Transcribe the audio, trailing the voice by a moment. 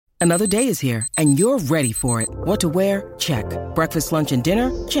Another day is here, and you're ready for it. What to wear? Check. Breakfast, lunch, and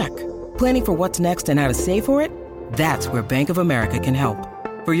dinner? Check. Planning for what's next and how to save for it? That's where Bank of America can help.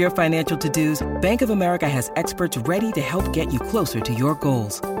 For your financial to-dos, Bank of America has experts ready to help get you closer to your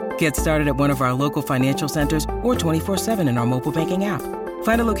goals. Get started at one of our local financial centers or 24/7 in our mobile banking app.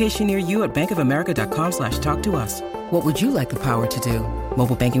 Find a location near you at bankofamerica.com/talktous. What would you like the power to do?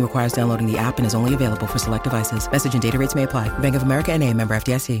 Mobile banking requires downloading the app and is only available for select devices. Message and data rates may apply. Bank of America N.A., member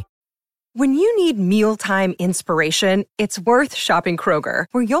FDIC. When you need mealtime inspiration, it's worth shopping Kroger,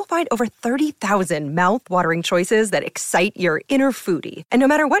 where you'll find over 30,000 mouth-watering choices that excite your inner foodie. And no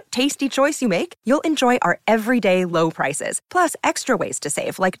matter what tasty choice you make, you'll enjoy our everyday low prices, plus extra ways to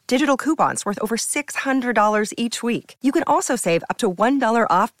save, like digital coupons worth over $600 each week. You can also save up to $1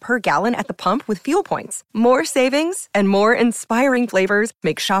 off per gallon at the pump with fuel points. More savings and more inspiring flavors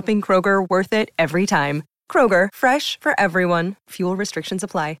make shopping Kroger worth it every time. Kroger, fresh for everyone. Fuel restrictions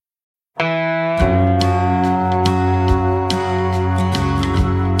apply. Hey,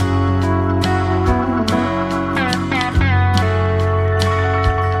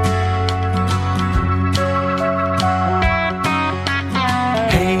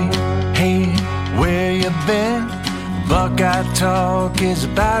 where you been? Buckeye Talk is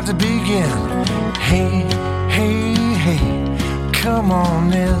about to begin. Hey, come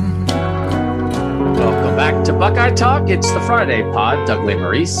on in. Welcome back to Buckeye Talk. It's the Friday pod. Doug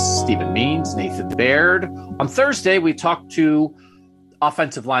Maurice, Stephen Means, Nathan Baird. On Thursday, we talked to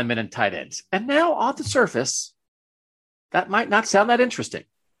offensive linemen and tight ends. And now on the surface, that might not sound that interesting.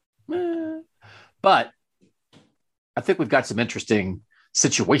 But I think we've got some interesting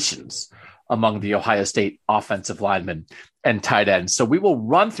situations among the Ohio State offensive linemen and tight ends. So we will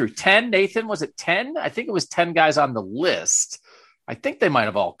run through 10. Nathan, was it 10? I think it was 10 guys on the list. I think they might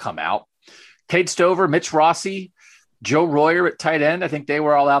have all come out. Cade Stover, Mitch Rossi, Joe Royer at tight end. I think they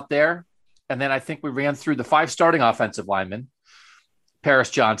were all out there. And then I think we ran through the 5 starting offensive linemen: Paris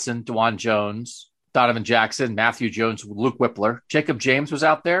Johnson, DeJuan Jones, Donovan Jackson, Matthew Jones, Luke Whippler. Jacob James was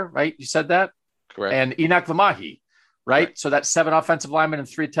out there, right? You said that? Correct. And Enoch Lamahi, right? Correct. So that's 7 offensive linemen and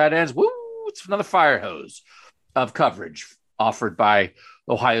 3 tight ends. Woo! It's another fire hose of coverage offered by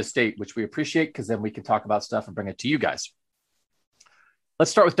Ohio State, which we appreciate because then we can talk about stuff and bring it to you guys.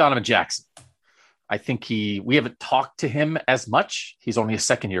 Let's start with Donovan Jackson. I think we haven't talked to him as much. He's only a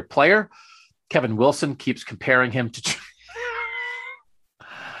second-year player. Kevin Wilson keeps comparing him to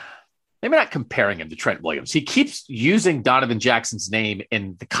maybe not comparing him to Trent Williams. He keeps using Donovan Jackson's name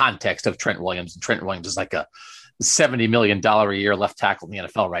in the context of Trent Williams. And Trent Williams is like a $70 million a year left tackle in the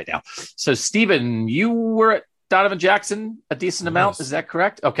NFL right now. So, Stephen, you were at Donovan Jackson a decent amount. Is that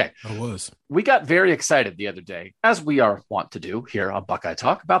correct? Okay. I was. We got very excited the other day, as we are wont to do here on Buckeye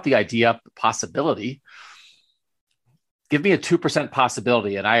Talk, about the idea, the possibility. Give me a 2%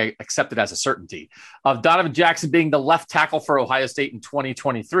 possibility, and I accept it as a certainty, of Donovan Jackson being the left tackle for Ohio State in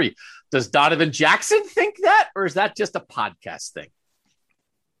 2023. Does Donovan Jackson think that, or is that just a podcast thing?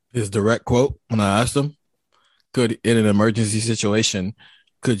 His direct quote when I asked him, in an emergency situation,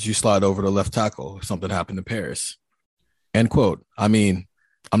 could you slide over to left tackle if something happened to Paris? End quote. I mean,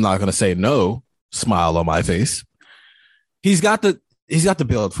 I'm not going to say no, smile on my face. He's got the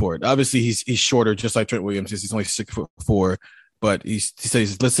build for it. Obviously, he's shorter, just like Trent Williams is. He's only 6'4", but he says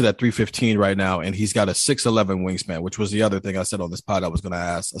he's listed at 315 right now, and he's got a 6'11" wingspan, which was the other thing I said on this pod I was going to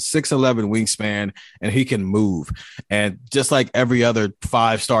ask. A 6'11" wingspan, and he can move. And just like every other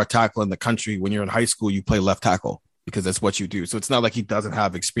 5-star tackle in the country, when you're in high school, you play left tackle, because that's what you do. So it's not like he doesn't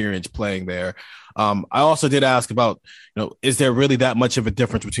have experience playing there. I also did ask about, is there really that much of a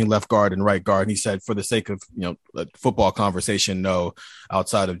difference between left guard and right guard? And he said, for the sake of, a football conversation, no,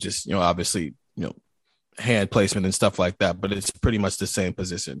 outside of just, obviously, hand placement and stuff like that, but it's pretty much the same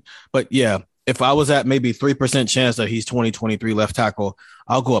position. But yeah, if I was at maybe 3% chance that he's 2023 left tackle,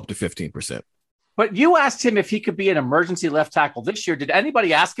 I'll go up to 15%. But you asked him if he could be an emergency left tackle this year. Did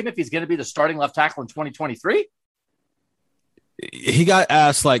anybody ask him if he's going to be the starting left tackle in 2023? He got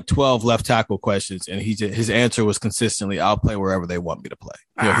asked like 12 left tackle questions, and his answer was consistently, I'll play wherever they want me to play.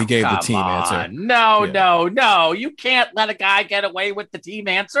 He gave the team answer. No. You can't let a guy get away with the team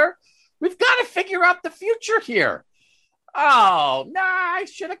answer. We've got to figure out the future here. Oh, nah, I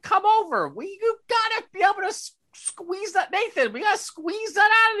should have come over. You got to be able to squeeze that, Nathan. We got to squeeze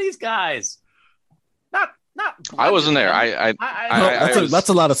that out of these guys. Not. I wasn't there. That's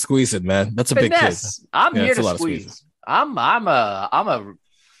a lot of squeezing, man. That's a big kid. I'm here to squeeze. I'm a.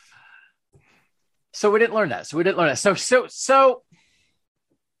 So we didn't learn that. So.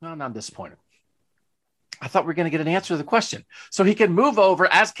 Well, I'm disappointed. I thought we were going to get an answer to the question. So he can move over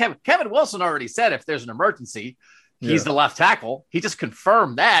as Kevin Wilson already said, if there's an emergency, He's the left tackle. He just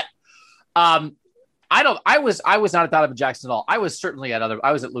confirmed that. I was not at Donovan Jackson at all. I was certainly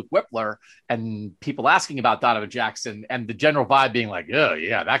I was at Luke Whippler, and people asking about Donovan Jackson, and the general vibe being like, oh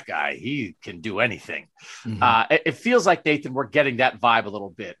yeah, that guy, he can do anything. It feels like, Nathan, we're getting that vibe a little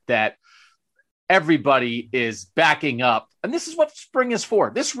bit, that everybody is backing up. And this is what spring is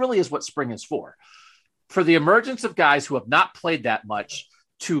for. This really is what spring is for the emergence of guys who have not played that much,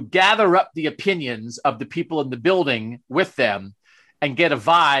 to gather up the opinions of the people in the building with them and get a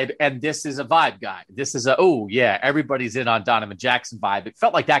vibe. And this is a vibe guy. This is oh yeah, everybody's in on Donovan Jackson vibe. It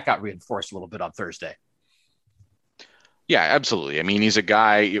felt like that got reinforced a little bit on Thursday. Yeah, absolutely. I mean, he's a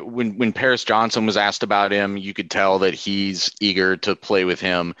guy, when Paris Johnson was asked about him, you could tell that he's eager to play with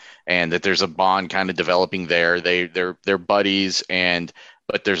him and that there's a bond kind of developing there. They're buddies,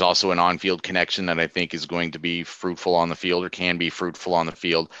 but there's also an on-field connection that I think is going to be fruitful on the field, or can be fruitful on the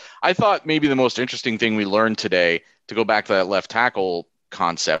field. I thought maybe the most interesting thing we learned today, to go back to that left tackle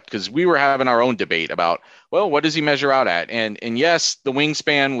concept, because we were having our own debate about, well, what does he measure out at? And yes, the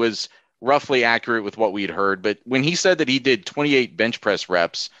wingspan was roughly accurate with what we'd heard. But when he said that he did 28 bench press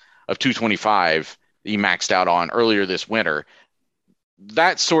reps of 225, he maxed out on earlier this winter,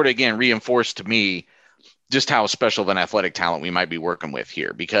 that sort of, again, reinforced to me just how special of an athletic talent we might be working with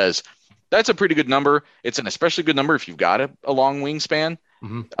here, because that's a pretty good number. It's an especially good number if you've got a long wingspan.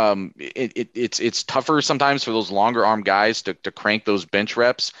 It's tougher sometimes for those longer arm guys to crank those bench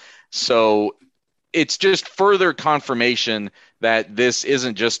reps. So it's just further confirmation that this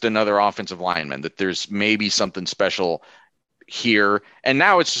isn't just another offensive lineman, that there's maybe something special here. And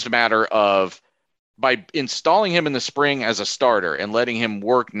now it's just a matter of, by installing him in the spring as a starter and letting him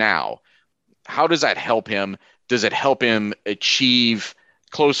work now, how does that help him? Does it help him achieve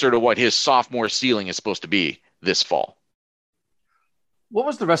closer to what his sophomore ceiling is supposed to be this fall? What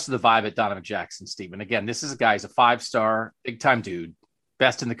was the rest of the vibe at Donovan Jackson, Stephen? Again, this is a guy, he's a 5-star, big-time dude,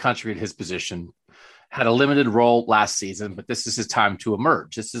 best in the country at his position. Had a limited role last season, but this is his time to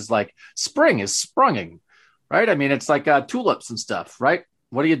emerge. This is like spring is sprunging, right? I mean, it's like tulips and stuff, right?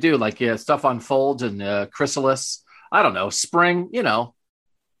 What do you do? Like stuff unfolds and chrysalis. I don't know. Spring,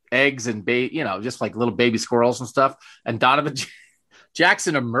 eggs and just like little baby squirrels and stuff. And Donovan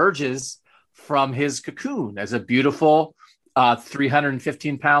Jackson emerges from his cocoon as a beautiful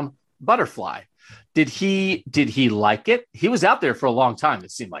 315-pound butterfly. Did he like it? He was out there for a long time,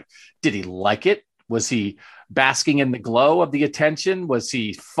 it seemed like. Did he like it? Was he basking in the glow of the attention? Was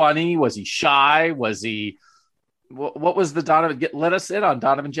he funny? Was he shy? Was he? What was the Donovan? Let us in on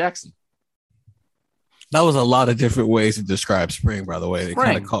Donovan Jackson. That was a lot of different ways to describe spring, by the way. It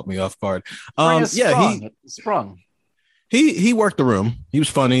kind of caught me off guard. He sprung. He worked the room. He was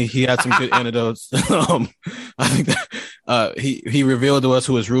funny. He had some good anecdotes. I think that he revealed to us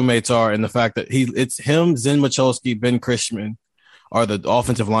who his roommates are, and the fact that it's him, Zen Michalski, Ben Christman are the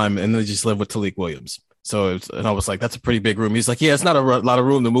offensive linemen, and they just live with Talik Williams. So and I was like, that's a pretty big room. He's like, yeah, it's not a lot of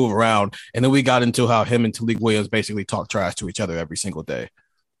room to move around. And then we got into how him and Talik Williams basically talk trash to each other every single day.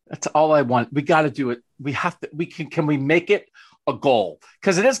 That's all I want. We got to do it. We have to. Can we make it a goal?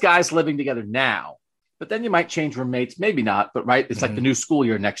 Because it is guys living together now. But then you might change roommates, maybe not, but right. It's like the new school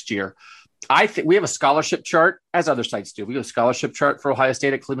year next year. I think we have a scholarship chart, as other sites do. We have a scholarship chart for Ohio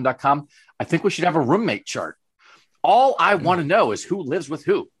State at Cleveland.com. I think we should have a roommate chart. All I want to know is who lives with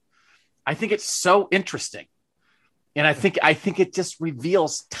who. I think it's so interesting. And I think it just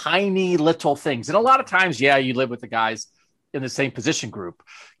reveals tiny little things. And a lot of times, yeah, you live with the guys in the same position group.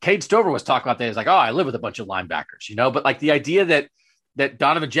 Cade Stover was talking about that. He's like, oh, I live with a bunch of linebackers, but like the idea that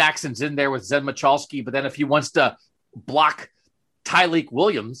Donovan Jackson's in there with Zen Michalski, but then if he wants to block Talik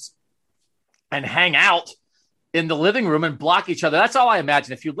Williams and hang out in the living room and block each other, that's all I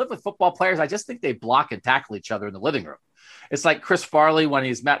imagine. If you live with football players, I just think they block and tackle each other in the living room. It's like Chris Farley when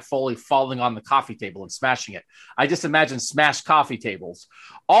he's Matt Foley falling on the coffee table and smashing it. I just imagine smashed coffee tables.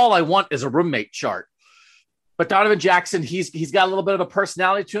 All I want is a roommate chart. But Donovan Jackson, he's got a little bit of a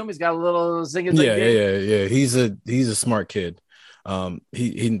personality to him. He's got a little zing. Yeah. He's a smart kid.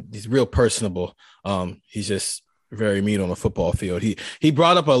 He's real personable. He's just very mean on the football field. He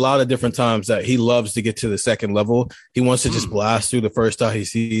brought up a lot of different times that he loves to get to the second level. He wants to just blast through the first guy he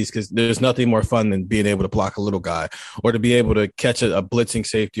sees, because there's nothing more fun than being able to block a little guy or to be able to catch a blitzing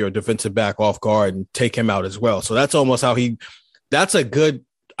safety or defensive back off guard and take him out as well. So that's almost how that's a good.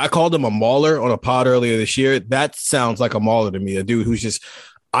 I called him a mauler on a pod earlier this year. That sounds like a mauler to me, a dude who's just,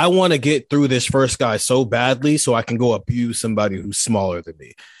 I want to get through this first guy so badly so I can go abuse somebody who's smaller than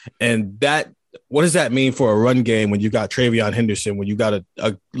me. And what does that mean for a run game when you got Travion Henderson, when you got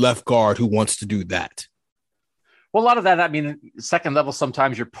a left guard who wants to do that? Well, a lot of that, I mean, second level,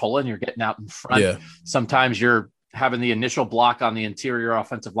 sometimes you're pulling, you're getting out in front. Yeah. Sometimes you're having the initial block on the interior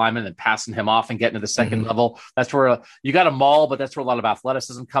offensive lineman and passing him off and getting to the second level. That's where you got a maul, but that's where a lot of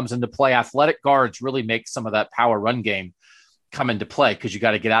athleticism comes into play. Athletic guards really make some of that power run game come into play because you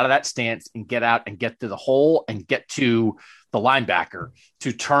got to get out of that stance and get out and get to the hole and get to the linebacker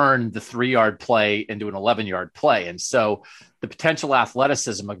to turn the 3-yard play into an 11-yard play. And so the potential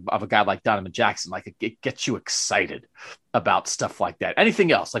athleticism of a guy like Donovan Jackson, like it gets you excited about stuff like that.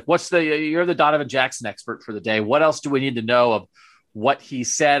 Anything else? Like you're the Donovan Jackson expert for the day. What else do we need to know of what he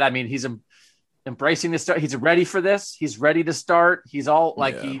said? I mean, he's embracing this. He's ready for this. He's ready to start. He's all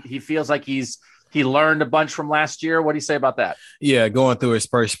like, he feels like he learned a bunch from last year. What do you say about that? Yeah. Going through his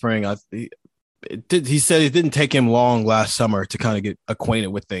first spring, he said it didn't take him long last summer to kind of get acquainted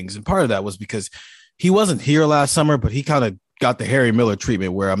with things. And part of that was because he wasn't here last summer, but he kind of got the Harry Miller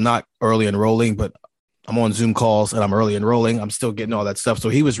treatment where I'm not early enrolling, but I'm on Zoom calls and I'm early enrolling. I'm still getting all that stuff. So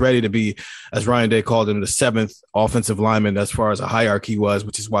he was ready to be, as Ryan Day called him, the 7th offensive lineman as far as a hierarchy was,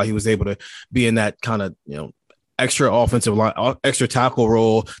 which is why he was able to be in that kind of, extra offensive line, extra tackle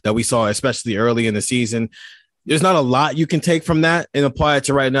role that we saw, especially early in the season. There's not a lot you can take from that and apply it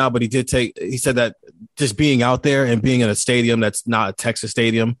to right now, but he said that just being out there and being in a stadium that's not a Texas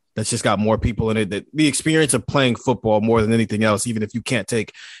stadium, that's just got more people in it, that the experience of playing football more than anything else, even if you can't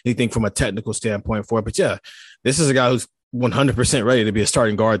take anything from a technical standpoint for it. But yeah, this is a guy who's 100% ready to be a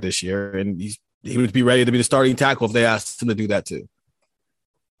starting guard this year. And he would be ready to be the starting tackle if they asked him to do that too.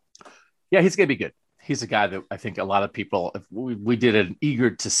 Yeah, he's going to be good. He's a guy that I think a lot of people, if we did an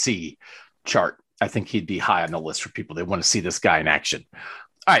eager to see chart, I think he'd be high on the list for people that want to see this guy in action.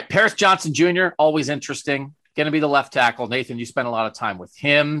 All right, Paris Johnson Jr., always interesting. Going to be the left tackle. Nathan, you spent a lot of time with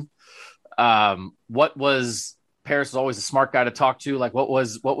him. Paris is always a smart guy to talk to. Like, what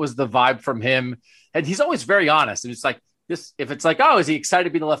was the vibe from him? And he's always very honest. And it's like this, if it's like, oh, is he excited to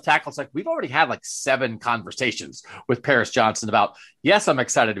be the left tackle? It's like, we've already had like 7 conversations with Paris Johnson about, yes, I'm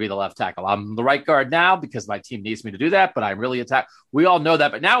excited to be the left tackle. I'm the right guard now because my team needs me to do that, but I'm really we all know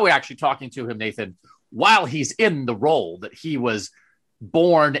that. But now we're actually talking to him, Nathan, while he's in the role that he was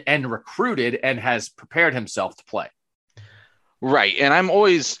born and recruited and has prepared himself to play. Right. And I'm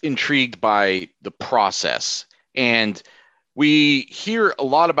always intrigued by the process. And we hear a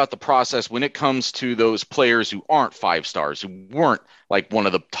lot about the process when it comes to those players who aren't 5 stars, who weren't like one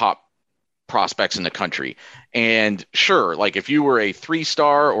of the top prospects in the country. And sure, like if you were a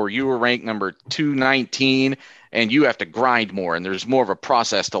 3-star or you were ranked number 219 and you have to grind more and there's more of a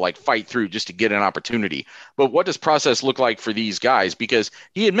process to like fight through just to get an opportunity. But what does process look like for these guys? Because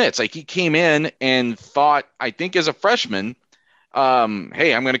he admits, like, he came in and thought, I think as a freshman,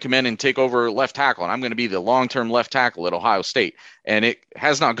 hey, I'm going to come in and take over left tackle, and I'm going to be the long-term left tackle at Ohio State. And it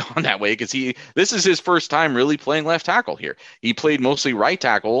has not gone that way because this is his first time really playing left tackle here. He played mostly right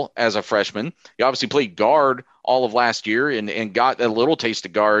tackle as a freshman. He obviously played guard all of last year and got a little taste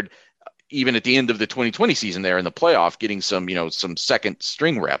of guard even at the end of the 2020 season there in the playoff, getting some second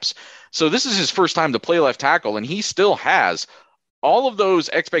string reps. So this is his first time to play left tackle, and he still has all of those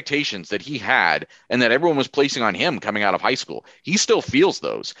expectations that he had and that everyone was placing on him coming out of high school. He still feels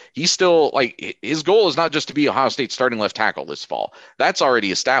those. He's still like, his goal is not just to be Ohio State starting left tackle this fall. That's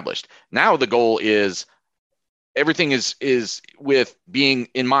already established. Now the goal is everything is with being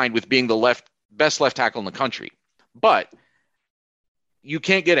in mind with being the best left tackle in the country. But you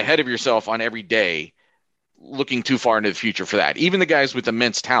can't get ahead of yourself on every day looking too far into the future for that. Even the guys with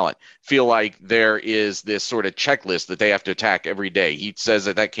immense talent feel like there is this sort of checklist that they have to attack every day. He says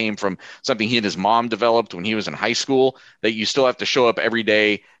that came from something he and his mom developed when he was in high school, that you still have to show up every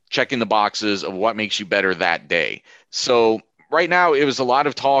day, checking the boxes of what makes you better that day. So right now it was a lot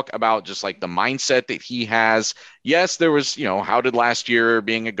of talk about just like the mindset that he has. Yes, there was, how did last year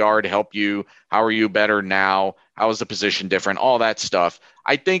being a guard help you? How are you better now? How is the position different? All that stuff.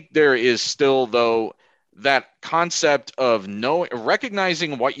 I think there is still, though, that concept of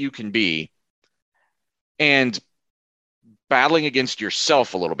recognizing what you can be and battling against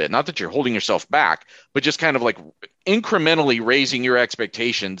yourself a little bit. Not that you're holding yourself back, but just kind of like incrementally raising your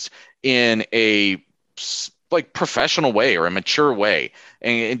expectations in a like professional way or a mature way,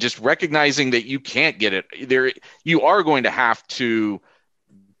 and just recognizing that you can't get it there. You are going to have to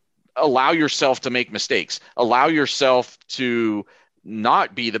allow yourself to make mistakes, allow yourself to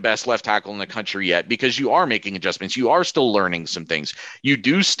not be the best left tackle in the country yet, because you are making adjustments. You are still learning some things. You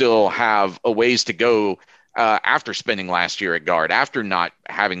do still have a ways to go after spending last year at guard, after not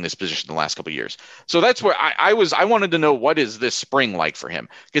having this position the last couple of years. So that's where I wanted to know, what is this spring like for him?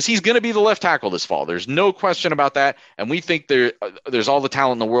 Because he's going to be the left tackle this fall. There's no question about that. And we think there's all the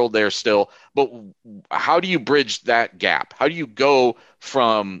talent in the world there still. But how do you bridge that gap? How do you go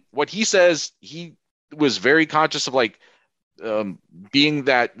from what he says he was very conscious of like being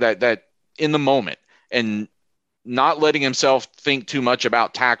that in the moment and not letting himself think too much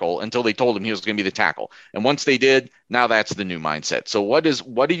about tackle until they told him he was going to be the tackle. And once they did, now that's the new mindset. So what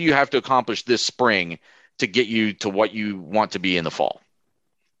do you have to accomplish this spring to get you to what you want to be in the fall?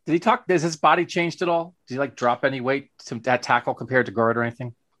 Did he talk? Has his body changed at all? Did he like drop any weight to that tackle compared to guard or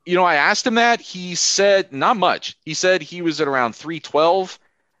anything? You know, I asked him that. He said not much. He said he was at around 312.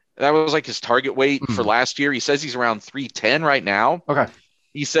 That was like his target weight for last year. He says he's around 310 right now. Okay.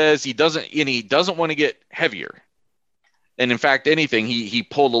 He says he doesn't want to get heavier. And in fact, anything, he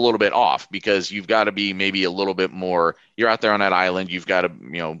pulled a little bit off because you've got to be maybe a little bit more. You're out there on that island. You've got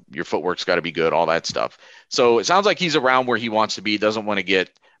to, your footwork's got to be good, all that stuff. So it sounds like he's around where he wants to be. Doesn't want to get,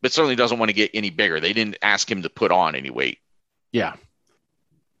 but certainly doesn't want to get any bigger. They didn't ask him to put on any weight. Yeah.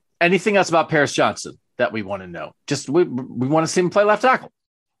 Anything else about Paris Johnson that we want to know? Just we want to see him play left tackle.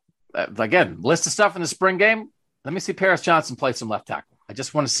 Again, list of stuff in the spring game. Let me see Paris Johnson play some left tackle. I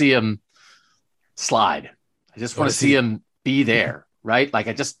just want to see him slide. I just want to see him be there, right? Like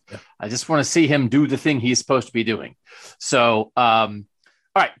I just want to see him do the thing he's supposed to be doing. So, all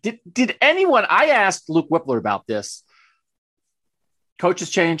right. Did anyone? I asked Luke Whippler about this. Coaches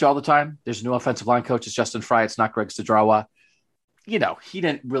change all the time. There's a new offensive line coach. It's Justin Frye. It's not Greg Studrawa. He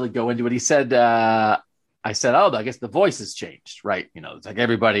didn't really go into it. He said, I said, oh, I guess the voice has changed, right? It's like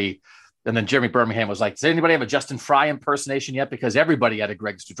everybody. And then Jeremy Birmingham was like, does anybody have a Justin Frye impersonation yet? Because everybody had a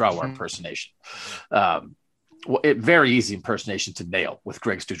Greg Studrawa impersonation. Very easy impersonation to nail with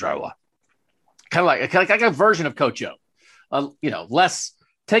Greg Studrawa. Kind of like a version of Coach O. Less,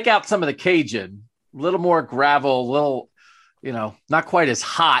 take out some of the Cajun, a little more gravel, not quite as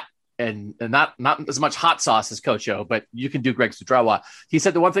hot and not as much hot sauce as Coach O, but you can do Greg Studrawa. He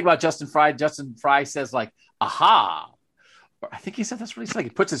said the one thing about Justin Frye says like, aha. I think he said that's what he said.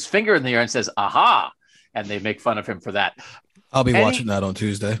 He puts his finger in the air and says, aha. And they make fun of him for that. I'll be watching that on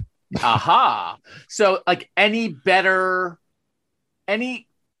Tuesday. Aha. So like any other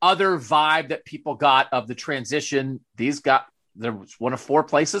vibe that people got of the transition, there was one of 4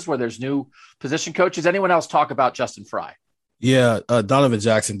 places where there's new position coaches. Anyone else talk about Justin Frye? Yeah, Donovan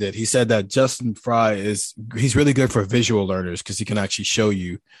Jackson did. He said that Justin Frye he's really good for visual learners because he can actually show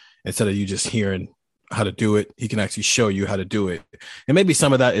you instead of you just hearing how to do it. He can actually show you how to do it. And maybe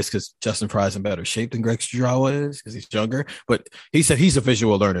some of that is because Justin Frye is in better shape than Greg Studrawa is because he's younger. But he said he's a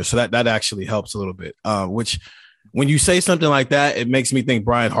visual learner, so that actually helps a little bit. Which when you say something like that, it makes me think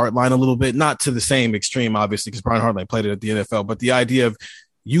Brian Hartline a little bit, not to the same extreme, obviously, because Brian Hartline played it at the NFL. But the idea of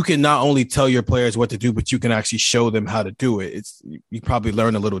you can not only tell your players what to do, but you can actually show them how to do it. You probably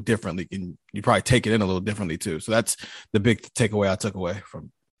learn a little differently, and you probably take it in a little differently too. So that's the big takeaway I took away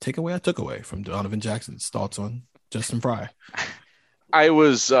from Donovan Jackson's thoughts on Justin Frye. I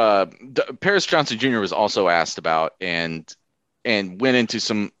was Paris Johnson Jr. was also asked about and went into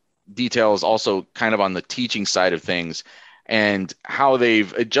some details also kind of on the teaching side of things and how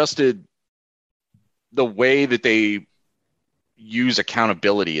they've adjusted the way that they use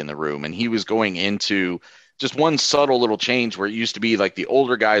accountability in the room. And he was going into just one subtle little change where it used to be like the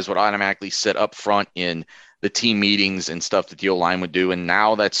older guys would automatically sit up front in the team meetings and stuff that the O-line would do. And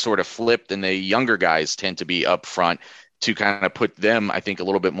now that's sort of flipped and the younger guys tend to be up front to kind of put them, I think, a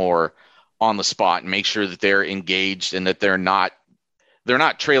little bit more on the spot and make sure that they're engaged and that they're not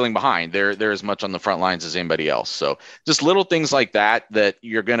trailing behind. They're as much on the front lines as anybody else. So just little things like that that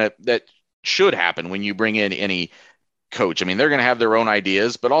should happen when you bring in any coach. I mean, they're going to have their own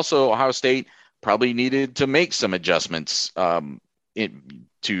ideas, but also Ohio State probably needed to make some adjustments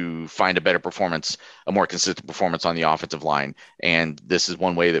to find a better performance, a more consistent performance on the offensive line. And this is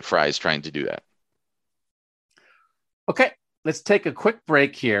one way that Frye is trying to do that. Okay, let's take a quick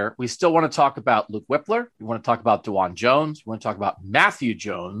break here. We still want to talk about Luke Whippler. We want to talk about DeJuan Jones. We want to talk about Matthew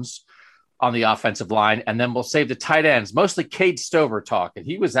Jones on the offensive line. And then we'll save the tight ends, mostly Cade Stover talk. And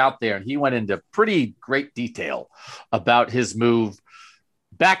he was out there and he went into pretty great detail about his move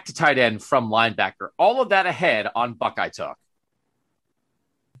back to tight end from linebacker. All of that ahead on Buckeye Talk.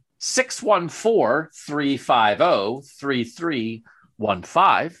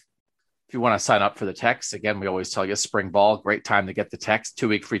 614-350-3315. If you want to sign up for the text, again, we always tell you spring ball, great time to get the text,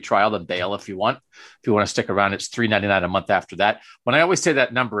 2-week free trial, then bail if you want. If you want to stick around, it's $3.99 a month after that. When I always say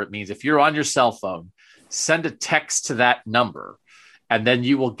that number, it means if you're on your cell phone, send a text to that number, and then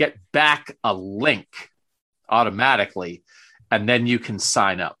you will get back a link automatically, and then you can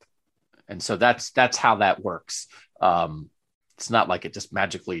sign up. And so that's how that works. It's not like it just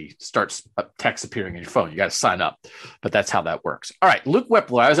magically starts text appearing on your phone. You got to sign up, but that's how that works. All right. Luke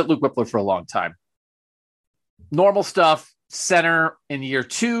Whippler. I was at Luke Whippler for a long time. Normal stuff. center in year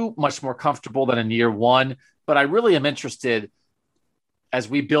 2, much more comfortable than in year 1. But I really am interested as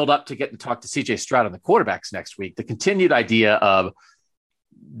we build up to get and talk to CJ Stroud and the quarterbacks next week, the continued idea of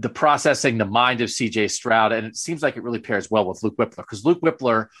the processing, the mind of CJ Stroud. And it seems like it really pairs well with Luke Wypler, because Luke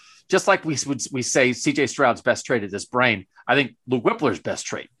Wypler, just like we say CJ Stroud's best trait is his brain, I think Luke Whippler's best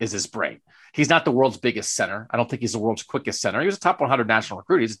trait is his brain. He's not the world's biggest center. I don't think he's the world's quickest center. He was a top 100 national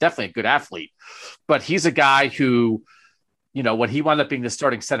recruit. He's definitely a good athlete, but he's a guy who, you know, when he wound up being the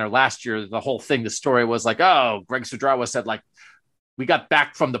starting center last year, the whole thing, the story was like, oh, Greg Studrawa said, like, we got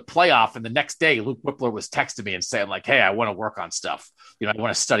back from the playoff, and the next day Luke Wypler was texting me and saying, like, hey, I want to work on stuff. You know, I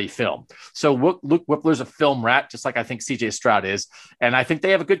want to study film. So Luke Whippler's a film rat, just like I think CJ Stroud is. And I think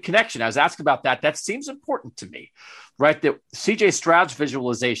they have a good connection. I was asking about that. That seems important to me, right? That CJ Stroud's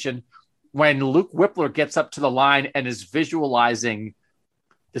visualization, when Luke Wypler gets up to the line and is visualizing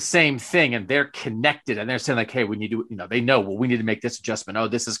the same thing, and they're connected, and they're saying, like, hey, we need to, you know, they know, well, we need to make this adjustment. Oh,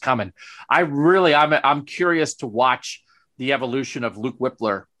 this is coming. I'm curious to watch the evolution of Luke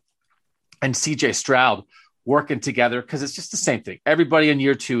Wypler and CJ Stroud working together, because it's just the same thing. Everybody in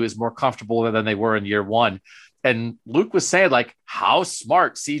year 2 is more comfortable than they were in year 1. And Luke was saying, like, how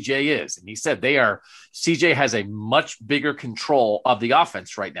smart CJ is. And he said CJ has a much bigger control of the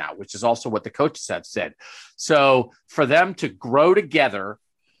offense right now, which is also what the coaches have said. So for them to grow together,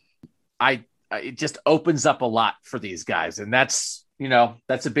 it just opens up a lot for these guys. And that's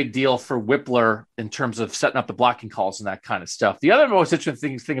a big deal for Wypler in terms of setting up the blocking calls and that kind of stuff. The other most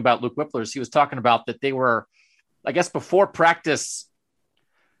interesting thing about Luke Wypler is he was talking about that they were, I guess, before practice,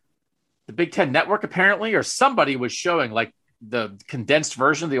 the Big Ten Network apparently, or somebody was showing like the condensed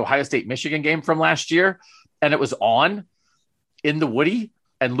version of the Ohio State-Michigan game from last year, and it was on in the Woody.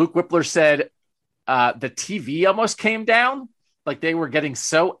 And Luke Wypler said the TV almost came down. Like, they were getting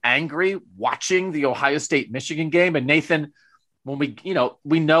so angry watching the Ohio State-Michigan game. And Nathan, when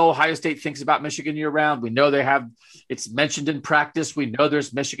we know Ohio State thinks about Michigan year round. We know it's mentioned in practice. We know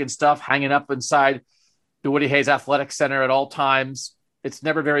there's Michigan stuff hanging up inside the Woody Hayes Athletic Center at all times. It's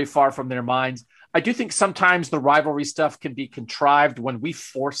never very far from their minds. I do think sometimes the rivalry stuff can be contrived when we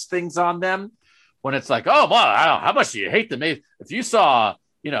force things on them, when it's like, oh, well, how much do you hate them? If you saw,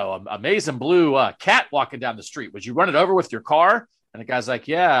 a maize and blue cat walking down the street, would you run it over with your car? And the guy's like,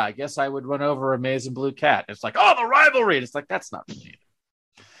 yeah, I guess I would run over a maize and blue cat. And it's like, oh, the rivalry. And it's like, that's not really,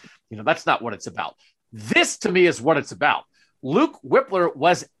 that's not what it's about. This, to me, is what it's about. Luke Wypler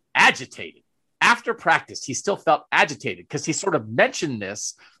was agitated. After practice, he still felt agitated because he sort of mentioned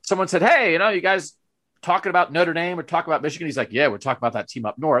this. Someone said, hey, you guys talking about Notre Dame or talking about Michigan? He's like, yeah, we're talking about that team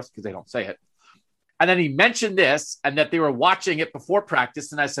up north, because they don't say it. And then he mentioned this and that they were watching it before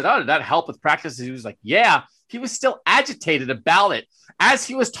practice. And I said, oh, did that help with practice? And he was like, yeah. He was still agitated about it. As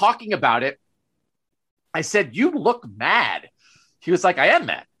he was talking about it, I said, you look mad. He was like, I am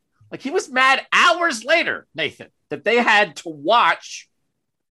mad. Like, he was mad hours later, Nathan, that they had to watch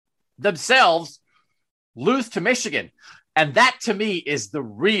themselves lose to Michigan. And that, to me, is the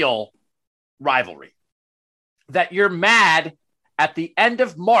real rivalry. That you're mad at the end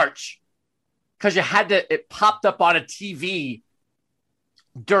of March because it popped up on a TV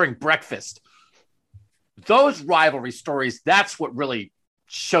during breakfast. Those rivalry stories, that's what really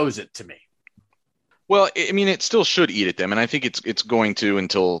shows it to me. Well, I mean, it still should eat at them, and I think it's going to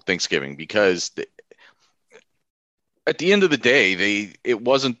until Thanksgiving, because at the end of the day, it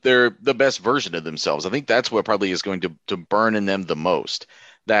wasn't the best version of themselves. I think that's what probably is going to burn in them the most,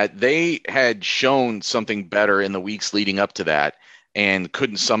 that they had shown something better in the weeks leading up to that and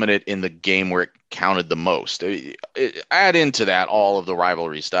couldn't summon it in the game where it counted the most. Add into that all of the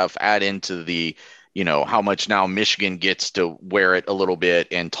rivalry stuff, add into the how much now Michigan gets to wear it a little bit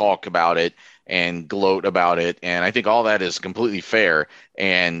and talk about it and gloat about it. And I think all that is completely fair.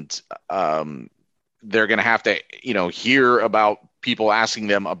 And they're going to have to, hear about people asking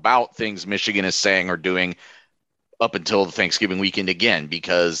them about things Michigan is saying or doing up until the Thanksgiving weekend again,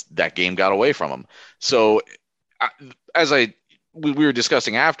 because that game got away from them. So as we were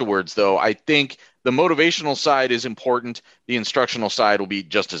discussing afterwards, though, I think the motivational side is important. The instructional side will be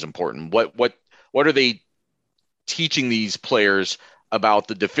just as important. What are they teaching these players about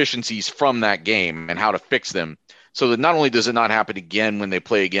the deficiencies from that game and how to fix them, so that not only does it not happen again when they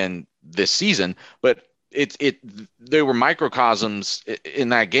play again this season, but there were microcosms in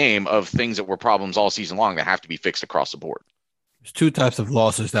that game of things that were problems all season long that have to be fixed across the board. There's two types of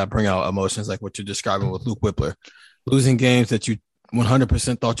losses that bring out emotions, like what you're describing with Luke Wypler. Losing games that you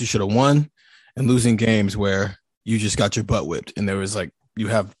 100% thought you should have won, and losing games where you just got your butt whipped and there was you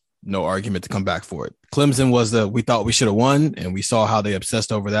have no argument to come back for it. Clemson was we thought we should have won, and we saw how they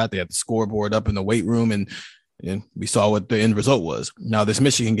obsessed over that. They had the scoreboard up in the weight room, and And we saw what the end result was. Now, this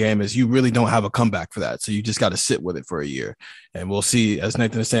Michigan game is you really don't have a comeback for that. So you just got to sit with it for a year. And we'll see, as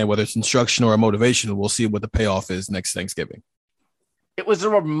Nathan is saying, whether it's instruction or motivation, we'll see what the payoff is next Thanksgiving. It was a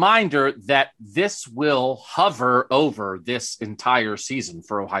reminder that this will hover over this entire season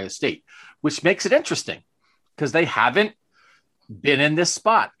for Ohio State, which makes it interesting because they haven't been in this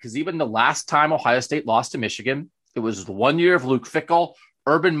spot. Because even the last time Ohio State lost to Michigan, it was the 1 year of Luke Fickell.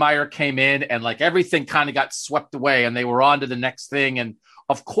 Urban Meyer came in and like everything kind of got swept away and they were on to the next thing. And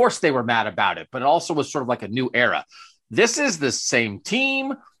of course they were mad about it, but it also was sort of like a new era. This is the same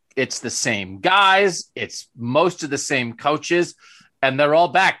team. It's the same guys. It's most of the same coaches and they're all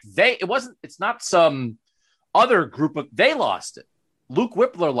back. It's not some other group they lost it. Luke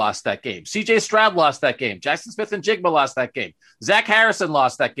Whippler lost that game. CJ Stroud lost that game. Jackson Smith-Njigba lost that game. Zach Harrison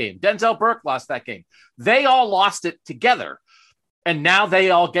lost that game. Denzel Burke lost that game. They all lost it together. And now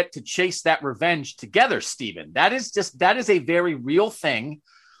they all get to chase that revenge together, Stephen. That is a very real thing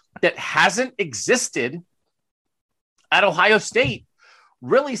that hasn't existed at Ohio State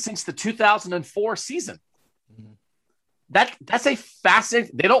really since the 2004 season. That's a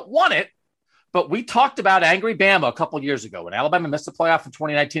fascinating, they don't want it, but we talked about Angry Bama a couple of years ago. When Alabama missed the playoff in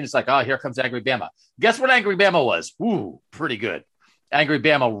 2019, it's like, oh, here comes Angry Bama. Guess what Angry Bama was? Ooh, pretty good. Angry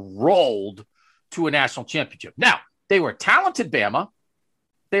Bama rolled to a national championship. Now, they were talented Bama.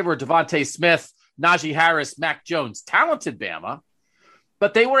 They were Devontae Smith, Najee Harris, Mac Jones, talented Bama,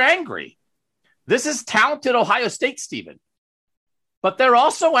 but they were angry. This is talented Ohio State, Stephen, but they're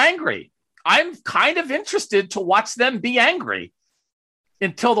also angry. I'm kind of interested to watch them be angry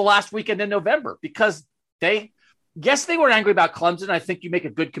until the last weekend in November because they were angry about Clemson. I think you make a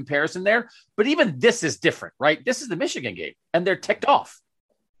good comparison there, but even this is different, right? This is the Michigan game and they're ticked off.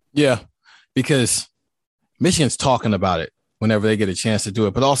 Yeah, because Michigan's talking about it whenever they get a chance to do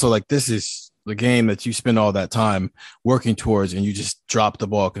it. But also, like, this is the game that you spend all that time working towards and you just drop the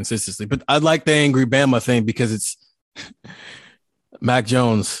ball consistently. But I like the Angry Bama thing because it's Mac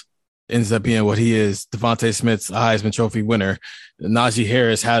Jones ends up being what he is. Devontae Smith's a Heisman Trophy winner. Najee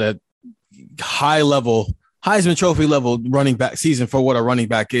Harris had a high-level Heisman Trophy level running back season for what a running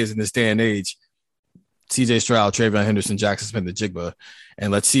back is in this day and age. CJ Stroud, Travion Henderson, Jackson Smith-Njigba.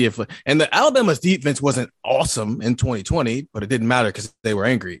 And let's see and the Alabama's defense wasn't awesome in 2020, but it didn't matter because they were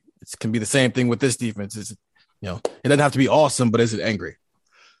angry. It can be the same thing with this defense. It doesn't have to be awesome, but is it angry?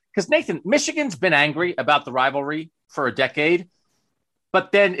 Because Nathan, Michigan's been angry about the rivalry for a decade,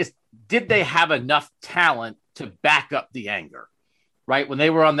 but then did they have enough talent to back up the anger, right? When they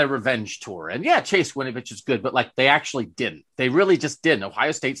were on their revenge tour. And yeah, Chase Winovich is good, but like they actually didn't. They really just didn't.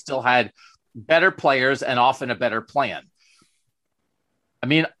 Ohio State still had better players and often a better plan. I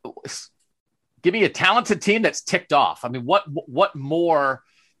mean, give me a talented team that's ticked off. I mean, what more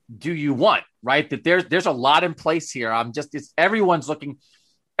do you want, right? That there's a lot in place here. I'm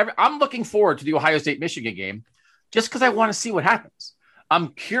looking forward to the Ohio State Michigan game just because I want to see what happens. I'm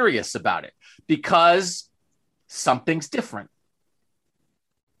curious about it because something's different.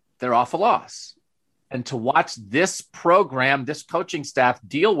 They're off a loss. And to watch this program, this coaching staff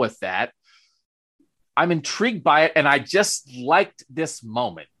deal with that, I'm intrigued by it. And I just liked this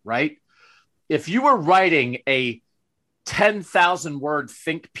moment, right? If you were writing a 10,000 word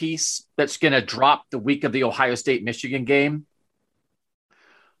think piece that's going to drop the week of the Ohio State Michigan game,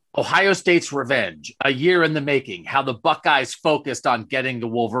 Ohio State's revenge, a year in the making, how the Buckeyes focused on getting the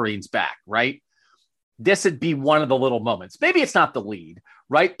Wolverines back, right? This would be one of the little moments. Maybe it's not the lead,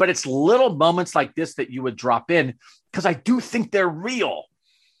 right? But it's little moments like this that you would drop in because I do think they're real.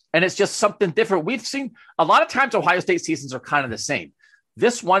 And it's just something different. We've seen a lot of times Ohio State seasons are kind of the same.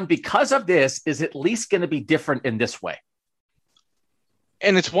 This one, because of this, is at least going to be different in this way.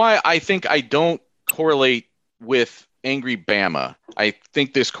 And it's why I think I don't correlate with Angry Bama. I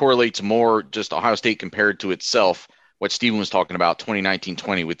think this correlates more just Ohio State compared to itself, what Steven was talking about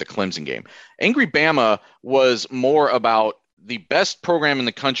 2019-20 with the Clemson game. Angry Bama was more about the best program in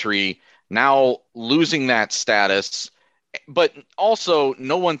the country now losing that status, but also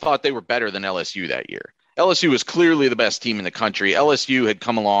no one thought they were better than LSU that year. LSU was clearly the best team in the country. LSU had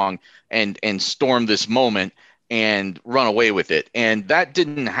come along and stormed this moment and run away with it. And that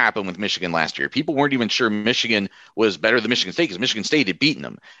didn't happen with Michigan last year. People weren't even sure Michigan was better than Michigan State because Michigan State had beaten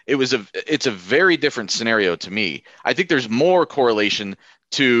them. It's a very different scenario to me. I think there's more correlation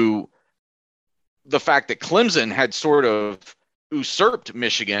to the fact that Clemson had sort of usurped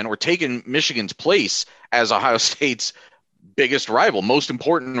Michigan or taken Michigan's place as Ohio State's biggest rival, most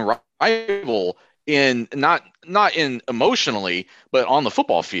important rival in not in emotionally, but on the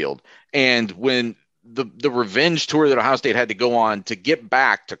football field. And when the revenge tour that Ohio State had to go on to get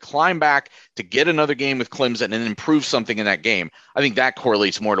back, to climb back, to get another game with Clemson and improve something in that game. I think that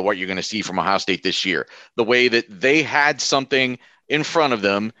correlates more to what you're going to see from Ohio State this year. The way that they had something in front of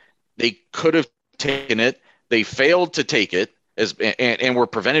them, they could have taken it. They failed to take it and were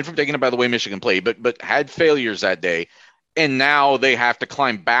prevented from taking it by the way Michigan played, but had failures that day. And now they have to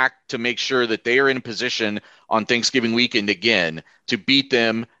climb back to make sure that they are in a position on Thanksgiving weekend again to beat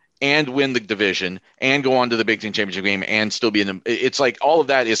them and win the division and go on to the Big Ten championship game and still be in them. It's like all of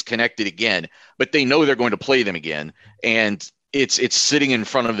that is connected again, but they know they're going to play them again. And it's sitting in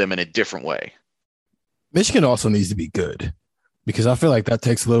front of them in a different way. Michigan also needs to be good because I feel like that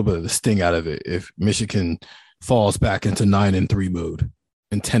takes a little bit of the sting out of it. If Michigan falls back into 9-3 mode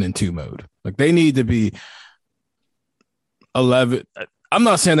and 10-2 mode, like they need to be 11. I'm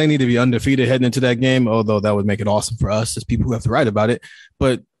not saying they need to be undefeated heading into that game, although that would make it awesome for us as people who have to write about it,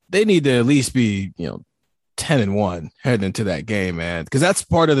 but they need to at least be, 10-1 heading into that game, man. Because that's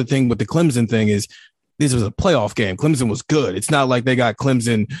part of the thing with the Clemson thing is this was a playoff game. Clemson was good. It's not like they got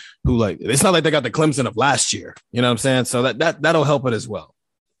Clemson it's not like they got the Clemson of last year. You know what I'm saying? So that'll help it as well.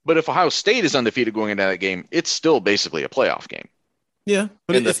 But if Ohio State is undefeated going into that game, it's still basically a playoff game. Yeah,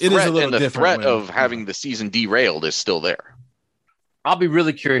 but it is a little different. The threat of having the season derailed is still there. I'll be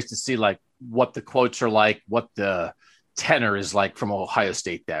really curious to see like what the quotes are like, what the tenor is like from Ohio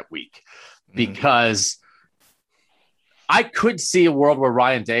State that week, because I could see a world where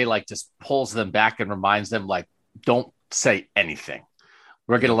Ryan Day like just pulls them back and reminds them like, don't say anything.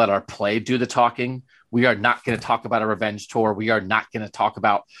 We're going to let our play do the talking. We are not going to talk about a revenge tour. We are not going to talk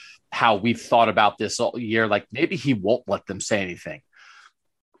about how we've thought about this all year. Like maybe he won't let them say anything,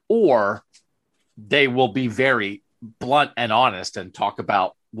 or they will be very blunt and honest and talk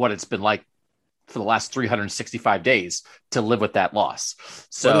about what it's been like for the last 365 days to live with that loss.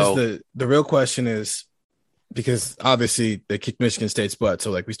 So the real question is, because obviously they kicked Michigan State's butt.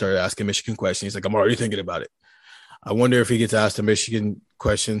 So like we started asking Michigan questions. He's like, I'm already thinking about it. I wonder if he gets asked a Michigan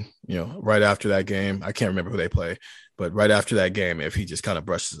question, right after that game. I can't remember who they play, but right after that game, if he just kind of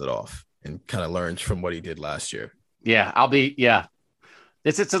brushes it off and kind of learns from what he did last year. Yeah,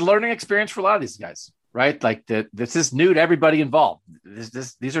 it's a learning experience for a lot of these guys, right? Like this is new to everybody involved.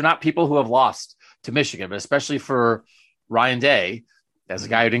 These are not people who have lost to Michigan, but especially for Ryan Day, as a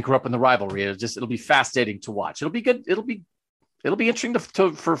guy who didn't grow up in the rivalry, it'll be fascinating to watch. It'll be good. It'll be interesting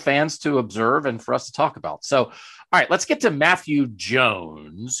for fans to observe and for us to talk about. So, all right, let's get to Matthew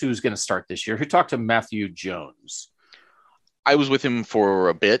Jones, who's going to start this year. Who talked to Matthew Jones? I was with him for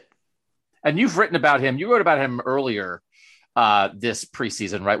a bit. And you've written about him. You wrote about him earlier this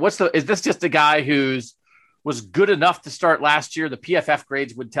preseason, right? Is this just a guy was good enough to start last year? The PFF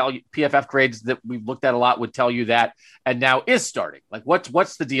grades that we've looked at a lot would tell you that, and now is starting. Like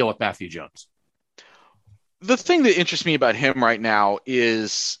what's the deal with Matthew Jones? The thing that interests me about him right now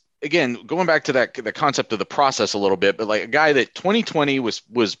is, again, going back to the concept of the process a little bit, but like a guy that 2020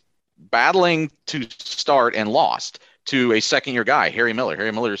 was battling to start and lost to a second-year guy, Harry Miller.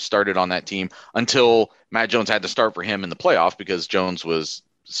 Harry Miller started on that team until Matt Jones had to start for him in the playoff because Jones was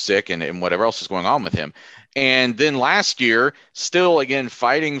sick and whatever else is going on with him. And then last year, still, again,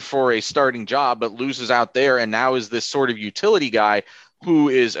 fighting for a starting job, but loses out there and now is this sort of utility guy who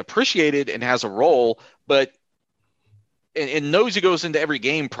is appreciated and has a role, but and knows he goes into every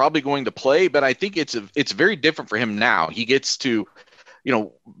game probably going to play. But I think it's very different for him now. He gets to,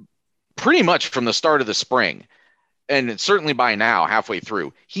 pretty much from the start of the spring, and certainly by now, halfway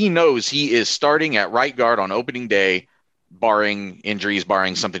through, he knows he is starting at right guard on opening day, barring injuries,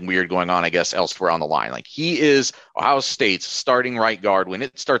 barring something weird going on, I guess, elsewhere on the line. Like he is Ohio State's starting right guard when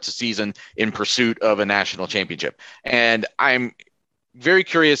it starts the season in pursuit of a national championship. And I'm very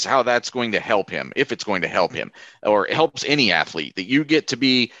curious how that's going to help him, if it's going to help him or helps any athlete that you get to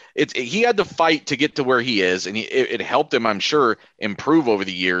be. He had to fight to get to where he is, and it helped him, I'm sure, improve over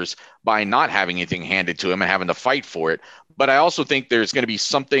the years by not having anything handed to him and having to fight for it. But I also think there's going to be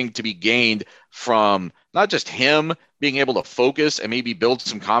something to be gained from not just him being able to focus and maybe build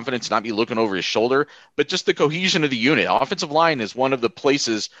some confidence, not be looking over his shoulder, but just the cohesion of the unit. Offensive line is one of the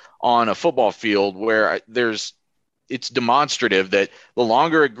places on a football field where it's demonstrative that the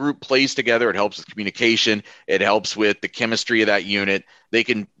longer a group plays together, it helps with communication. It helps with the chemistry of that unit. They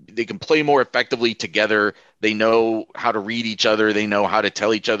can play more effectively together. They know how to read each other. They know how to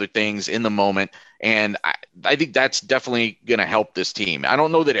tell each other things in the moment. And I think that's definitely going to help this team. I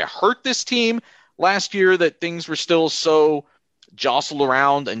don't know that it hurt this team last year that things were still so jostled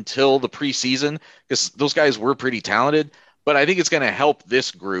around until the preseason, because those guys were pretty talented. But I think it's going to help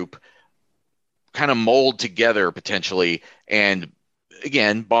this group kind of mold together potentially and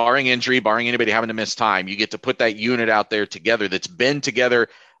again, barring injury, barring anybody having to miss time, you get to put that unit out there together that's been together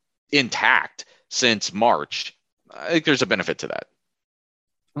intact since March. I think there's a benefit to that.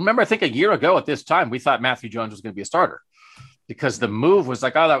 Remember, I think a year ago at this time, we thought Matthew Jones was going to be a starter because the move was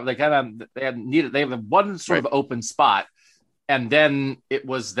like, oh, they had one sort of open spot. And then it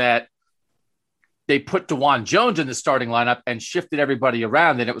was that they put DeJuan Jones in the starting lineup and shifted everybody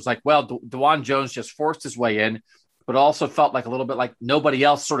around. And it was like, well, DeJuan Jones just forced his way in, but also felt like a little bit like nobody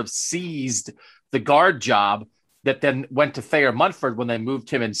else sort of seized the guard job that then went to Thayer Munford when they moved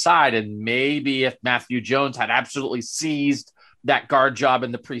him inside. And maybe if Matthew Jones had absolutely seized that guard job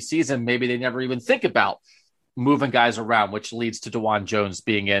in the preseason, maybe they never even think about moving guys around, which leads to DeJuan Jones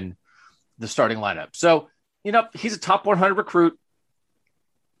being in the starting lineup. So, he's a top 100 recruit.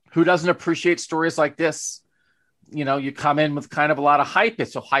 Who doesn't appreciate stories like this? You come in with kind of a lot of hype.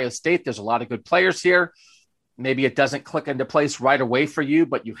 It's Ohio State. There's a lot of good players here. Maybe it doesn't click into place right away for you,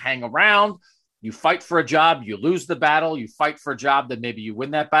 but you hang around, you fight for a job, you lose the battle, you fight for a job, then maybe you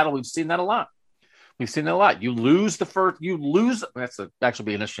win that battle. We've seen that a lot. You lose that's actually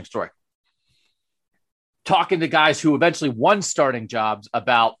be an interesting story. Talking to guys who eventually won starting jobs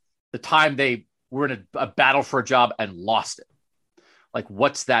about the time they were in a battle for a job and lost it. Like,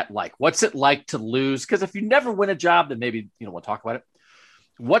 what's that like? What's it like to lose? Because if you never win a job, then maybe you don't want to talk about it.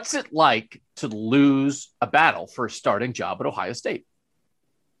 What's it like to lose a battle for a starting job at Ohio State?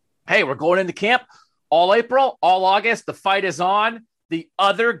 Hey, we're going into camp all April, all August. The fight is on. The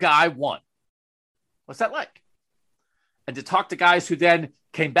other guy won. What's that like? And to talk to guys who then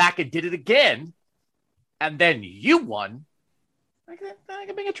came back and did it again, and then you won, that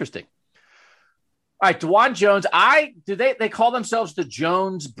can be interesting. All right, DeJuan Jones. They call themselves the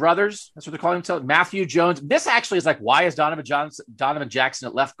Jones brothers? That's what they're calling themselves. Matthew Jones. This actually is like, why is Donovan Jackson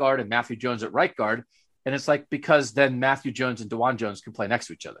at left guard and Matthew Jones at right guard? And it's like, because then Matthew Jones and DeJuan Jones can play next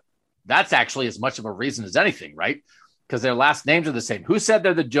to each other. That's actually as much of a reason as anything, right? Because their last names are the same. Who said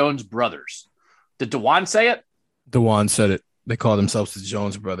they're the Jones brothers? Did DeJuan say it? DeJuan said it. They call themselves the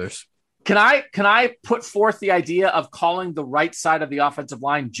Jones brothers. Can I put forth the idea of calling the right side of the offensive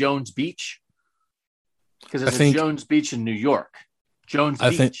line Jones Beach? Because there's a Jones Beach in New York.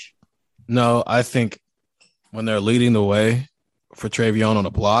 I think when they're leading the way for Travion on a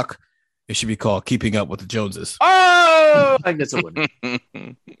block, it should be called Keeping Up with the Joneses. Oh, I think that's a winner.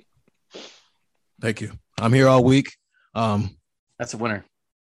 Thank you. I'm here all week. That's a winner.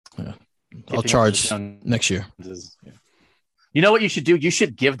 Yeah. I'll charge next year. Yeah. You know what you should do? You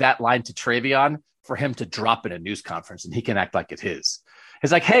should give that line to Travion for him to drop in a news conference, and he can act like it's his.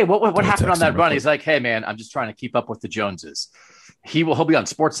 He's like, hey, what happened on that run? He's like, hey, man, I'm just trying to keep up with the Joneses. He'll be on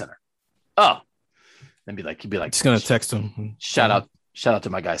SportsCenter. Oh, and he'd be like, just gonna text him. Shout out to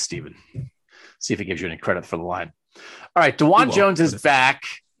my guy Steven. See if he gives you any credit for the line. All right, DeJuan Jones is back.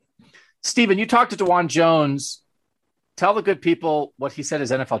 Steven, you talked to DeJuan Jones. Tell the good people what he said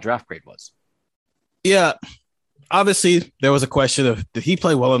his NFL draft grade was. Yeah, obviously there was a question of, did he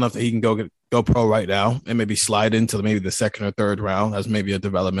play well enough that he can go pro right now and maybe slide into maybe the second or third round as maybe a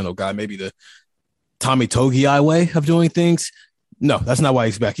developmental guy, maybe the Tommy Togiai way of doing things? No, that's not why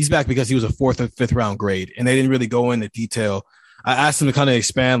he's back. He's back because he was a fourth or fifth round grade, and they didn't really go into detail. I asked him to kind of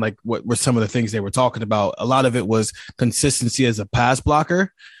expand like what were some of the things they were talking about. A lot of it was consistency as a pass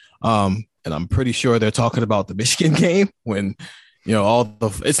blocker. And I'm pretty sure they're talking about the Michigan game when,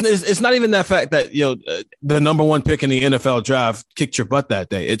 it's not even that fact that, the number one pick in the NFL draft kicked your butt that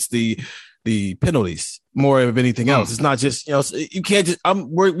day. It's the penalties more of anything else. It's not just, you can't just,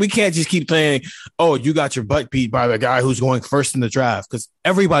 we can't just keep saying, oh, you got your butt beat by the guy who's going first in the draft, because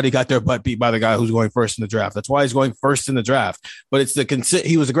everybody got their butt beat by the guy who's going first in the draft. That's why he's going first in the draft. But it's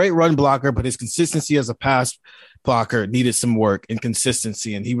he was a great run blocker, but his consistency as a pass blocker needed some work and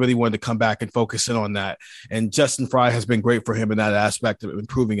consistency, and he really wanted to come back and focus in on that. And Justin Fry has been great for him in that aspect of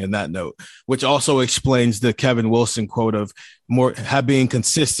improving in that note, which also explains the Kevin Wilson quote of being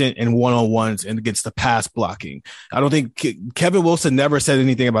consistent in one-on-ones and against the pass blocking. I don't think Kevin Wilson never said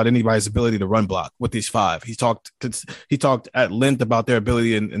anything about anybody's ability to run block with these five. He talked at length about their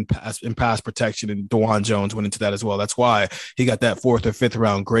ability in pass protection, and DeJuan Jones went into that as well. That's why he got that fourth or fifth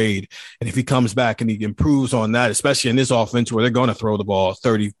round grade. And if he comes back and he improves on that, especially in this offense where they're going to throw the ball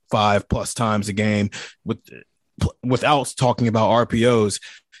 35 plus times a game without talking about RPOs,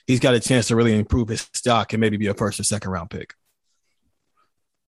 he's got a chance to really improve his stock and maybe be a first or second round pick.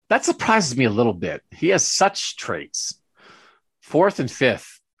 That surprises me a little bit. He has such traits. Fourth and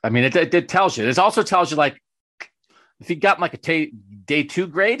fifth. I mean, it tells you. It also tells you, like, if he got like a day 2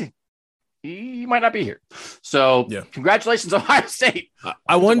 grade, he might not be here. So, yeah. Congratulations, Ohio State.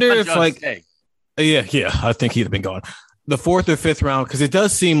 I wonder if, like, yeah, I think he'd have been gone. the fourth or fifth round, because it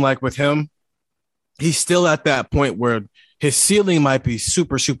does seem like with him, he's still at that point where his ceiling might be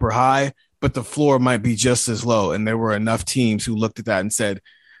super, super high, but the floor might be just as low. And there were enough teams who looked at that and said,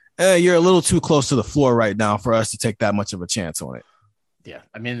 you're a little too close to the floor right now for us to take that much of a chance on it. Yeah.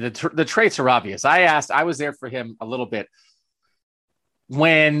 I mean, the traits are obvious. I was there for him a little bit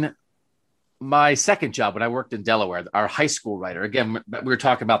when my second job, when I worked in Delaware, our high school writer, again, we were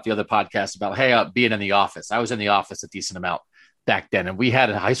talking about the other podcast about, hey, being in the office. I was in the office a decent amount back then. And we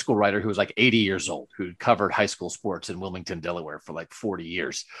had a high school writer who was like 80 years old, who covered high school sports in Wilmington, Delaware for like 40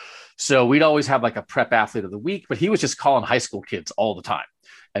 years. So we'd always have like a prep athlete of the week, but he was just calling high school kids all the time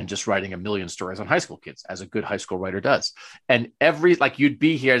and just writing a million stories on high school kids, as a good high school writer does. And you'd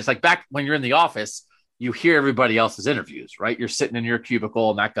be here. It's like back when you're in the office, you hear everybody else's interviews, right? You're sitting in your cubicle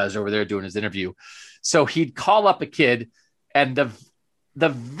and that guy's over there doing his interview. So he'd call up a kid, and the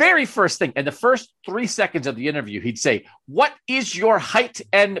very first thing, in the first 3 seconds of the interview, he'd say, "What is your height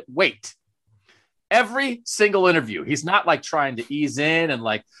and weight?" Every single interview. He's not like trying to ease in and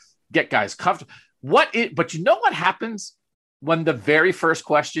like get guys comfortable. But you know what happens when the very first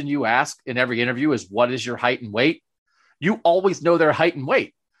question you ask in every interview is, "What is your height and weight?" You always know their height and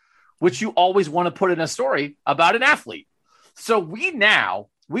weight, which you always want to put in a story about an athlete. So we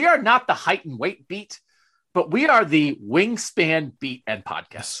are not the height and weight beat, but we are the wingspan beat and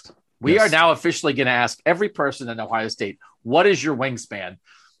podcast. We are now officially going to ask every person in Ohio State, what is your wingspan?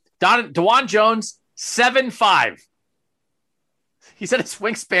 DeJuan Jones, 7'5". He said his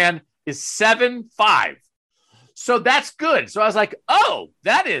wingspan is 7'5". So that's good. So I was like, oh,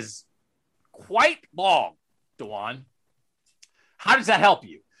 that is quite long, DeJuan. How does that help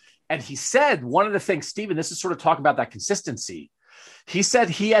you? And he said one of the things, Stephen, this is sort of talking about that consistency. He said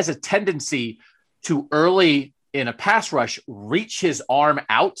he has a tendency to early in a pass rush, reach his arm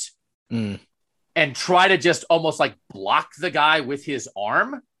out and try to just almost like block the guy with his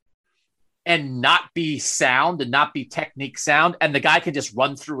arm and not be sound and not be technique sound. And the guy can just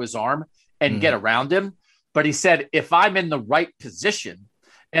run through his arm and get around him. But he said, if I'm in the right position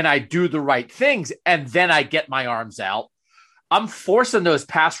and I do the right things and then I get my arms out, I'm forcing those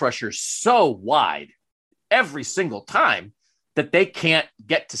pass rushers so wide every single time that they can't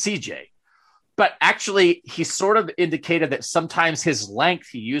get to CJ. But actually, he sort of indicated that sometimes his length,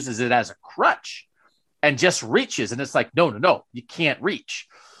 he uses it as a crutch and just reaches. And it's like, no, you can't reach.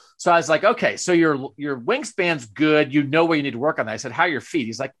 So I was like, okay, so your wingspan's good. You know where you need to work on that. I said, how are your feet?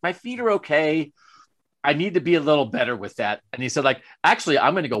 He's like, my feet are okay. I need to be a little better with that. And he said, like, actually,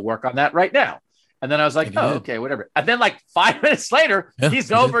 I'm going to go work on that right now. And then I was like, oh, okay, whatever. And then like 5 minutes later, he's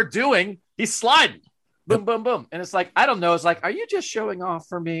sliding. Boom, boom, boom. And it's like, I don't know. It's like, are you just showing off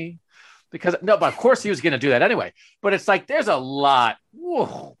for me? Because no, but of course he was going to do that anyway. But it's like, there's a lot.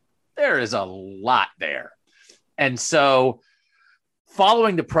 Whoa, there is a lot there. And so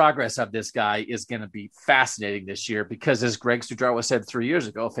following the progress of this guy is going to be fascinating this year because, as Greg Studrawa said 3 years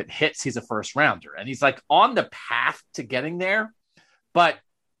ago, if it hits, he's a first rounder. And he's like on the path to getting there. But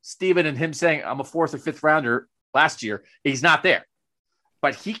Steven and him saying, I'm a fourth or fifth rounder last year, he's not there.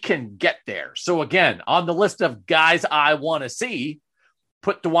 But he can get there. So again, on the list of guys I want to see,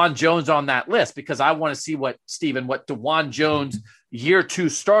 put DeJuan Jones on that list because I want to see what DeJuan Jones year 2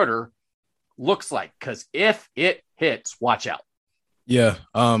 starter looks like. Because if it hits, watch out. Yeah,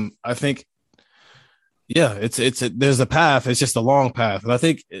 I think, there's a path. It's just a long path. And I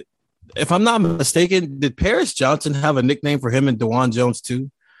think, if I'm not mistaken, did Paris Johnson have a nickname for him and DeJuan Jones too?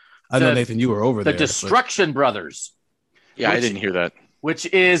 I know, Nathan, you were over there. The Destruction Brothers. Yeah, I didn't hear that. Which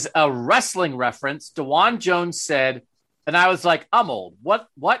is a wrestling reference. DeJuan Jones said, and I was like, I'm old. What?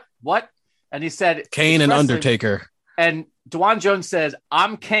 And he said, Kane and Undertaker. And DeJuan Jones says,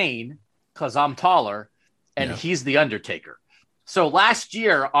 I'm Kane because I'm taller, and he's the Undertaker. So last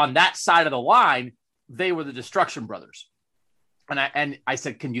year on that side of the line, they were the Destruction Brothers. And I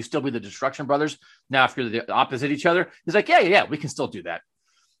said, can you still be the Destruction Brothers now if you're the opposite each other? He's like, yeah, we can still do that.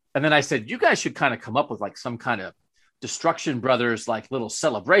 And then I said, you guys should kind of come up with like some kind of Destruction Brothers, like little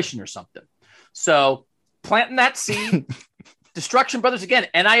celebration or something. So planting that seed, Destruction Brothers, again,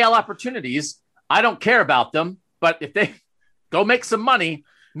 NIL opportunities. I don't care about them, but if they go make some money,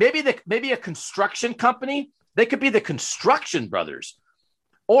 maybe a construction company, they could be the Construction Brothers,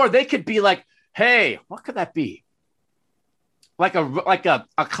 or they could be like, hey, what could that be? Like a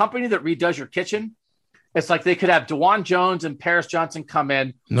company that redoes your kitchen. It's like they could have DeJuan Jones and Paris Johnson come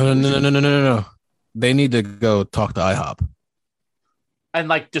in. No. They need to go talk to IHOP and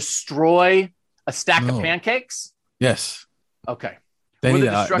like destroy a stack of pancakes. Yes. Okay. They need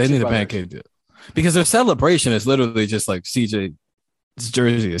a pancake deal because their celebration is literally just like CJ's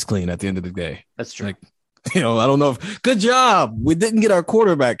jersey is clean at the end of the day. That's true. Like, I don't know if good job. We didn't get our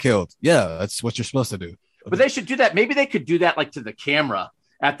quarterback killed. Yeah, that's what you're supposed to do. But they should do that. Maybe they could do that like to the camera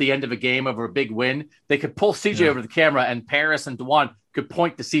at the end of a game over a big win. They could pull CJ over the camera, and Paris and Dewan could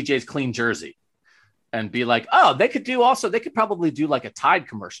point to CJ's clean jersey and be like, oh, they could probably do like a Tide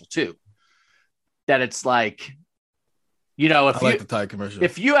commercial too. That it's like, like the Tide commercial.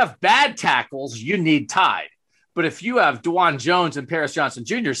 If you have bad tackles, you need Tide. But if you have DeJuan Jones and Paris Johnson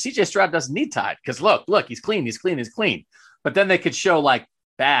Jr., CJ Stroud doesn't need Tide because look, he's clean. But then they could show like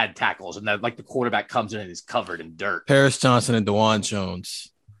bad tackles and then like the quarterback comes in and he's covered in dirt. Paris Johnson and DeJuan Jones.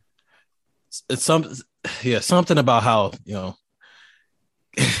 It's something about how,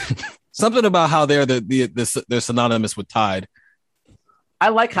 something about how they're they're synonymous with Tide. I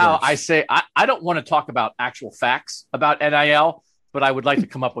like how I say I don't want to talk about actual facts about NIL, but I would like to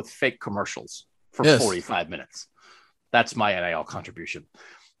come up with fake commercials for 45 minutes. That's my NIL contribution.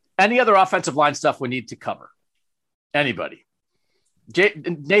 Any other offensive line stuff we need to cover? Anybody?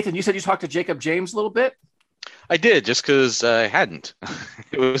 Nathan, you said you talked to Jacob James a little bit? I did, just because I hadn't.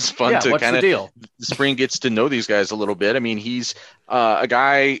 It was fun to kind of the spring gets to know these guys a little bit. I mean, he's a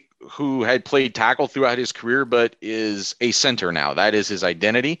guy who had played tackle throughout his career, but is a center now. That is his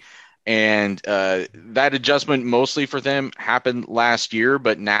identity. And that adjustment mostly for them happened last year,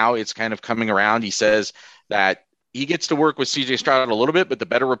 but now it's kind of coming around. He says that he gets to work with CJ Stroud a little bit, but the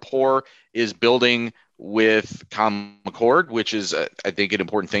better rapport is building with Con McCord, which is, I think, an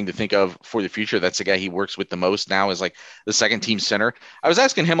important thing to think of for the future. That's the guy he works with the most now is like the second team center. I was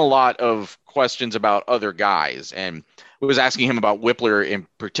asking him a lot of questions about other guys, and I was asking him about Whippler in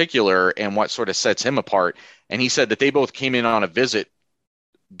particular and what sort of sets him apart. And he said that they both came in on a visit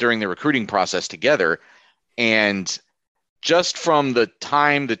during the recruiting process together. And just from the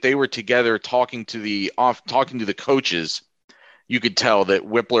time that they were together talking to the coaches, you could tell that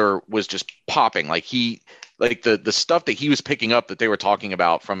Whippler was just popping. Like the stuff that he was picking up that they were talking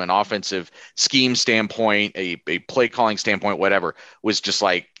about from an offensive scheme standpoint, a play calling standpoint, whatever, was just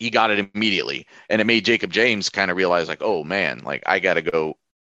like he got it immediately. And it made Jacob James kind of realize like, oh man, like I got to go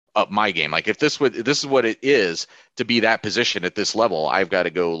up my game. Like if this is what it is to be that position at this level, I've got to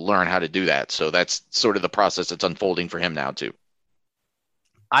go learn how to do that. So that's sort of the process that's unfolding for him now too.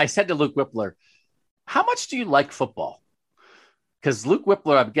 I said to Luke Whippler, how much do you like football? Because Luke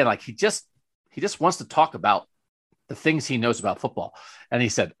Whippler, again, like he just wants to talk about the things he knows about football. And he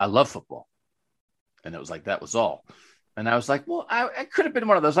said, I love football. And it was like, that was all. And I was like, well, I could have been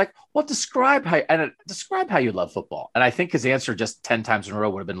one of those, like, well, describe how you love football. And I think his answer just 10 times in a row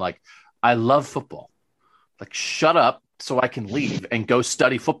would have been like, I love football. Like, shut up so I can leave and go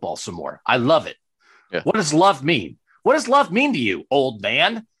study football some more. I love it. Yeah. What does love mean? What does love mean to you, old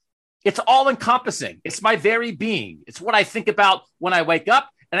man? It's all encompassing. It's my very being. It's what I think about when I wake up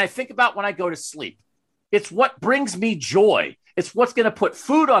and I think about when I go to sleep. It's what brings me joy. It's what's going to put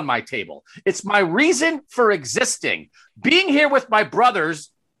food on my table. It's my reason for existing. Being here with my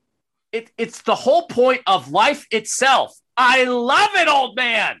brothers, it's the whole point of life itself. I love it, old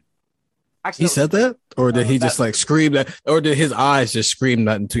man. Actually, he said that? Or did he just like scream that? Or did his eyes just scream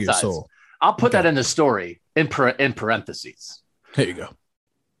that into your soul? I'll put that in the story in parentheses. There you go.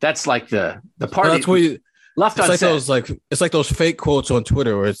 That's like the part. That's where you left it's unsaid. It's like those fake quotes on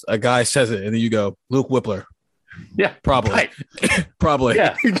Twitter where a guy says it and then you go, Luke Whippler. Yeah, probably. Right. Probably.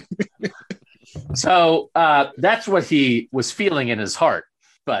 Yeah. So that's what he was feeling in his heart,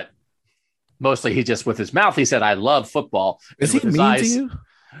 but mostly he just with his mouth he said, "I love football." Is he mean to you?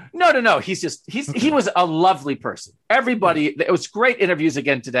 No. He was a lovely person. Everybody, it was great interviews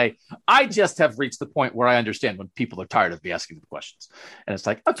again today. I just have reached the point where I understand when people are tired of me asking them questions, and it's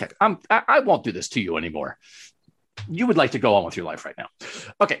like, okay, I won't do this to you anymore. You would like to go on with your life right now,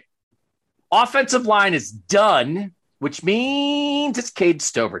 okay? Offensive line is done, which means it's Cade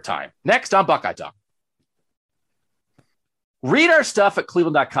Stover time. Next on Buckeye Talk. Read our stuff at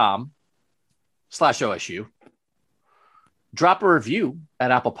cleveland.com/OSU. Drop a review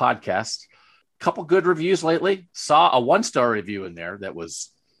at Apple Podcasts. Couple good reviews lately. Saw a 1-star review in there that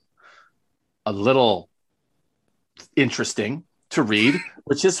was a little interesting to read,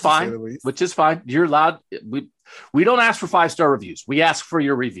 which is fine. You're allowed. We don't ask for 5-star reviews. We ask for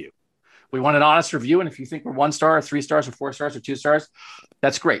your review. We want an honest review. And if you think we're 1 star or 3 stars or 4 stars or 2 stars,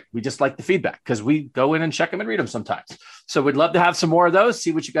 that's great. We just like the feedback because we go in and check them and read them sometimes. So we'd love to have some more of those.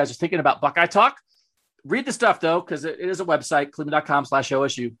 See what you guys are thinking about Buckeye Talk. Read the stuff though, because it is a website,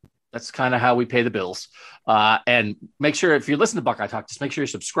 cleveland.com/OSU. That's kind of how we pay the bills. And make sure if you listen to Buckeye Talk, just make sure you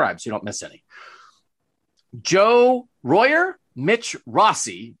subscribe so you don't miss any. Joe Royer, Mitch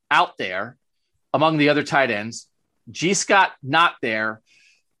Rossi out there among the other tight ends. G. Scott not there.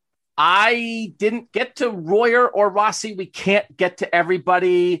 I didn't get to Royer or Rossi. We can't get to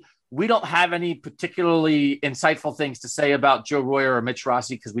everybody. We don't have any particularly insightful things to say about Joe Royer or Mitch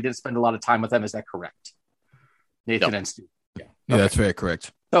Rossi because we didn't spend a lot of time with them. Is that correct? Nathan and Steve. Yeah, that's very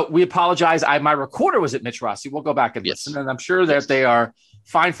correct. So we apologize. My recorder was at Mitch Rossi. We'll go back and listen. And I'm sure that they are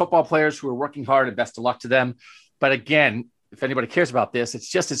fine football players who are working hard, and best of luck to them. But again, if anybody cares about this,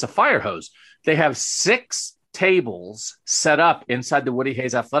 it's a fire hose. They have 6 tables set up inside the Woody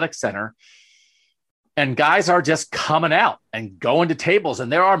Hayes Athletic Center, and guys are just coming out and going to tables. And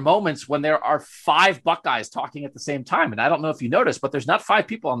there are moments when there are 5 Buckeyes talking at the same time. And I don't know if you noticed, but there's not 5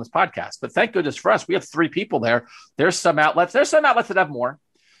 people on this podcast. But thank goodness for us, we have 3 people there. There's some outlets that have more,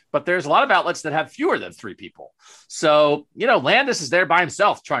 but there's a lot of outlets that have fewer than 3 people. So, Landis is there by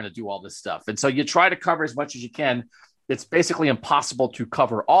himself trying to do all this stuff. And so you try to cover as much as you can. It's basically impossible to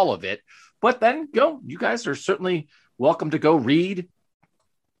cover all of it. But then you guys are certainly welcome to go read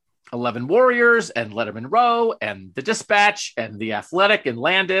 11 Warriors and Letterman Row and the Dispatch and the Athletic and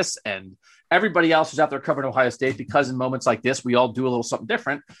Landis and everybody else who's out there covering Ohio State, because in moments like this, we all do a little something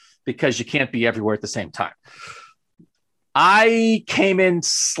different because you can't be everywhere at the same time. I came in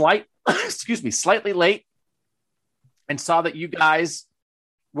slightly late and saw that you guys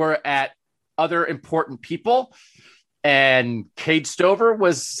were at other important people. And Cade Stover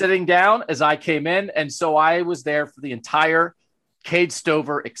was sitting down as I came in. And so I was there for the entire Cade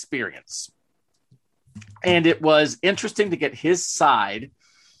Stover experience. And it was interesting to get his side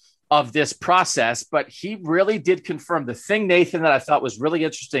of this process, but he really did confirm the thing, Nathan, that I thought was really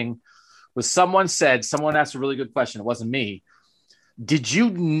interesting was someone asked a really good question. It wasn't me. Did you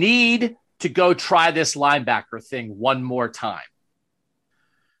need to go try this linebacker thing one more time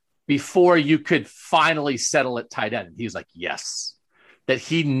before you could finally settle at tight end? And he was like, yes, that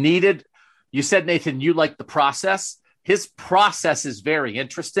he needed. You said, Nathan, you like the process. His process is very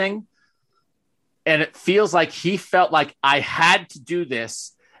interesting. And it feels like he felt like I had to do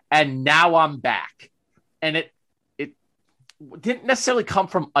this and now I'm back. And it didn't necessarily come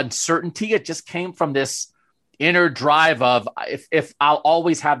from uncertainty. It just came from this inner drive of if I'll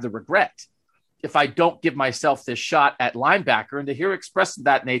always have the regret if I don't give myself this shot at linebacker. And to hear expressed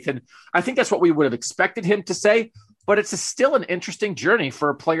that, Nathan, I think that's what we would have expected him to say, but it's still an interesting journey for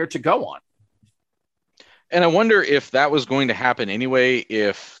a player to go on. And I wonder if that was going to happen anyway,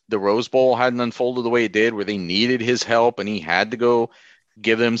 if the Rose Bowl hadn't unfolded the way it did, where they needed his help and he had to go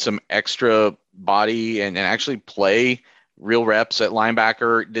give them some extra body and actually play real reps at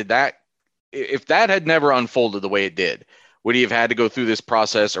linebacker. If that had never unfolded the way it did, would he have had to go through this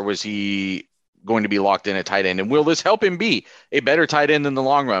process, or was he going to be locked in at tight end? And will this help him be a better tight end in the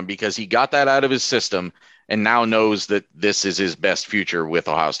long run because he got that out of his system and now knows that this is his best future with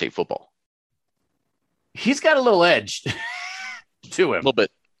Ohio State football? He's got a little edge to him. A little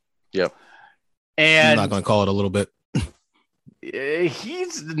bit. Yeah. And I'm not going to call it a little bit.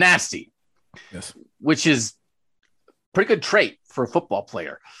 He's nasty. Yes. Which is a pretty good trait for a football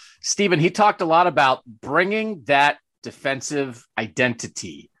player. Stephen, he talked a lot about bringing that defensive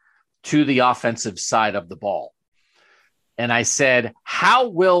identity to the offensive side of the ball. And I said, how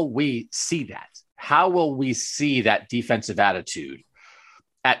will we see that? How will we see that defensive attitude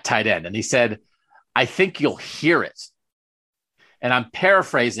at tight end? And he said, I think you'll hear it. And I'm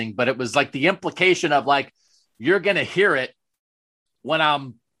paraphrasing, but it was like the implication of like, you're going to hear it when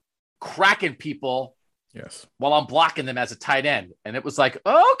I'm cracking people. Yes. While I'm blocking them as a tight end. And it was like,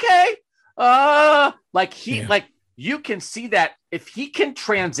 okay. Like you can see that if he can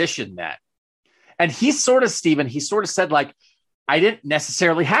transition that. And he sort of said like, I didn't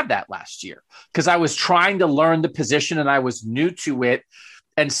necessarily have that last year because I was trying to learn the position and I was new to it.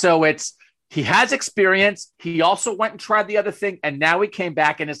 And so he has experience. He also went and tried the other thing. And now he came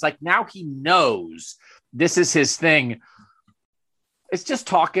back and it's like, now he knows this is his thing. It's just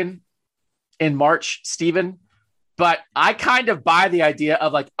talking in March, Stephen. But I kind of buy the idea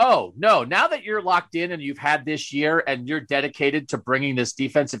of like, oh, no, now that you're locked in and you've had this year and you're dedicated to bringing this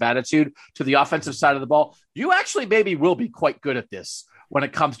defensive attitude to the offensive side of the ball, you actually maybe will be quite good at this when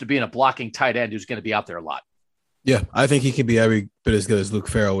it comes to being a blocking tight end who's going to be out there a lot. Yeah, I think he can be every bit as good as Luke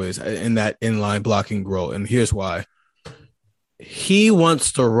Farrell is in that inline blocking role. And here's why. He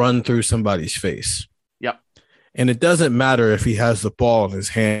wants to run through somebody's face. Yep. And it doesn't matter if he has the ball in his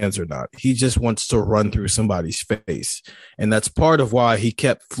hands or not. He just wants to run through somebody's face. And that's part of why he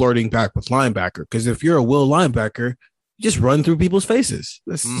kept flirting back with linebacker. Because if you're a will linebacker, you just run through people's faces.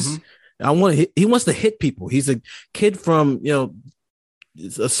 He wants to hit people. He's a kid from,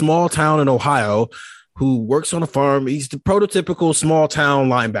 a small town in Ohio who works on a farm. He's the prototypical small town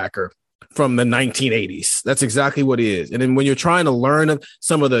linebacker from the 1980s. That's exactly what he is. And then when you're trying to learn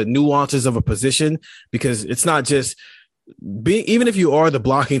some of the nuances of a position, because it's not just even if you are the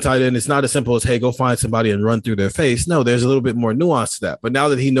blocking tight end, it's not as simple as, hey, go find somebody and run through their face. No, there's a little bit more nuance to that. But now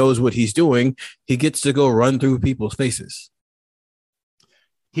that he knows what he's doing, he gets to go run through people's faces.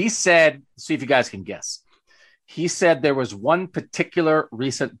 He said, see if you guys can guess. He said there was one particular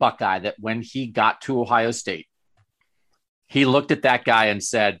recent Buckeye that when he got to Ohio State, he looked at that guy and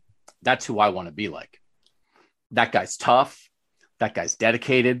said, that's who I want to be like. That guy's tough. That guy's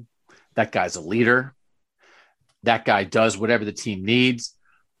dedicated. That guy's a leader. That guy does whatever the team needs.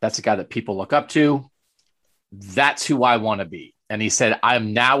 That's a guy that people look up to. That's who I want to be. And he said,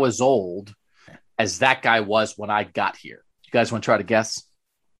 I'm now as old as that guy was when I got here. You guys want to try to guess?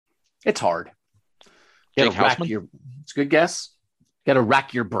 It's hard. You Jake gotta Hausman? It's a good guess. You got to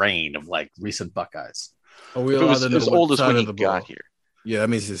rack your brain of like recent Buckeyes. Oh, we It was as old as when he got here. Yeah, that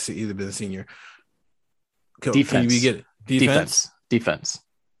means it's either been a senior. Defense. Can we get it? Defense.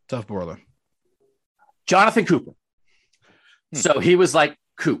 Tough broiler. Jonathan Cooper. So he was like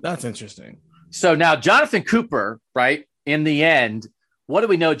Coop. That's interesting. So now Jonathan Cooper, right? In the end, what do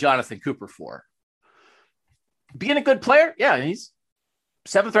we know Jonathan Cooper for? Being a good player. Yeah, he's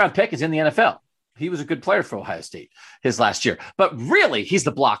 7th round pick is in the NFL. He was a good player for Ohio State his last year. But really, he's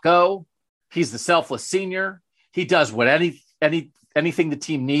the block O. He's the selfless senior. He does what anything the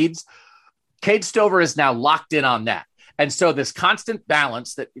team needs. Cade Stover is now locked in on that. And so this constant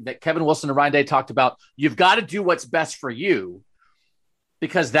balance that Kevin Wilson and Ryan Day talked about, you've got to do what's best for you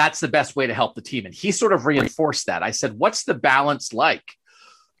because that's the best way to help the team. And he sort of reinforced that. I said, what's the balance like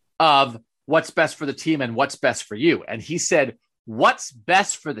of what's best for the team and what's best for you? And he said, what's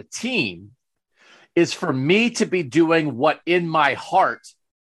best for the team is for me to be doing what in my heart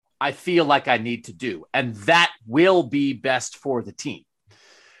I feel like I need to do. And that will be best for the team.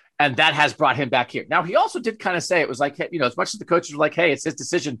 And that has brought him back here. Now, he also did kind of say it was like, as much as the coaches were like, hey, it's his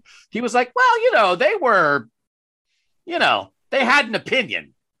decision. He was like, well, they had an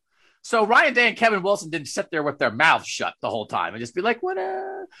opinion. So Ryan Day and Kevin Wilson didn't sit there with their mouths shut the whole time and just be like, what?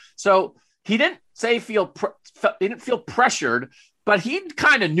 So he didn't say he didn't feel pressured, but he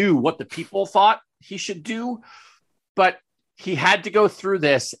kind of knew what the people thought he should do. But he had to go through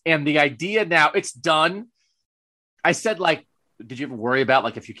this. And the idea now, it's done. I said, like, did you ever worry about,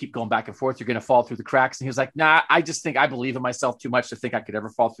 like, if you keep going back and forth, you're going to fall through the cracks? And he was like, nah, I just think I believe in myself too much to think I could ever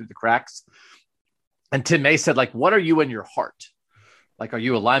fall through the cracks. And Tim May said, like, what are you in your heart? Like, are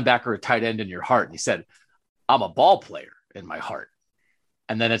you a linebacker or a tight end in your heart? And he said, I'm a ball player in my heart.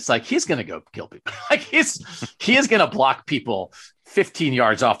 And then it's like, he's going to go kill people. Like he is going to block people 15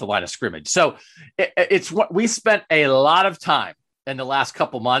 yards off the line of scrimmage. So it's what we spent a lot of time in the last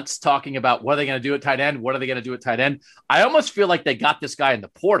couple months talking about what are they going to do at tight end? What are they going to do at tight end? I almost feel like they got this guy in the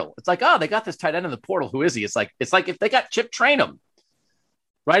portal. It's like, oh, they got this tight end in the portal. Who is he? It's like if they got Chip Trainum,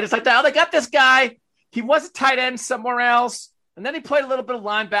 right? It's like, oh, they got this guy. He was a tight end somewhere else. And then he played a little bit of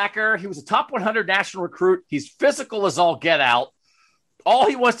linebacker. He was a top 100 national recruit. He's physical as all get out. All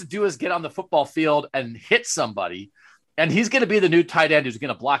he wants to do is get on the football field and hit somebody. And he's going to be the new tight end who's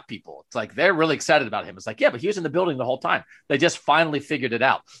going to block people. It's like, they're really excited about him. It's like, yeah, but he was in the building the whole time. They just finally figured it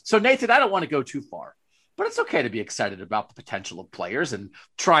out. So Nathan, I don't want to go too far, but it's okay to be excited about the potential of players and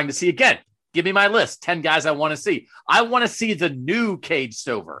trying to see, again, give me my list, 10 guys I want to see. I want to see the new Cade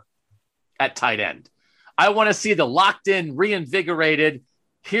Stover at tight end. I want to see the locked in, reinvigorated.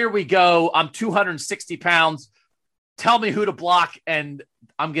 Here we go. I'm 260 pounds. Tell me who to block and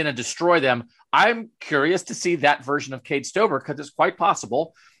I'm going to destroy them. I'm curious to see that version of Cade Stover because it's quite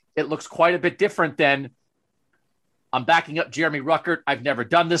possible. It looks quite a bit different than I'm backing up Jeremy Ruckert. I've never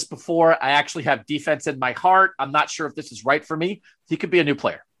done this before. I actually have defense in my heart. I'm not sure if this is right for me. He could be a new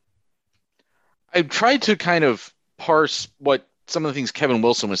player. I tried to kind of parse what some of the things Kevin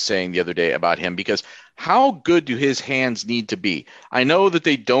Wilson was saying the other day about him, because how good do his hands need to be? I know that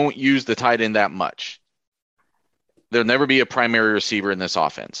they don't use the tight end that much. There'll never be a primary receiver in this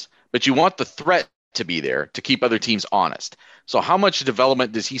offense, but you want the threat to be there to keep other teams honest. So how much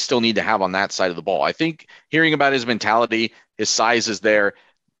development does he still need to have on that side of the ball? I think hearing about his mentality, his size is there.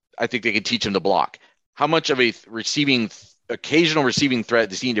 I think they can teach him to block. How much of a occasional receiving threat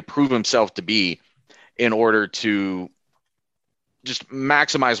does he need to prove himself to be in order to just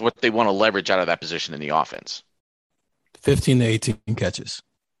maximize what they want to leverage out of that position in the offense? 15 to 18 catches.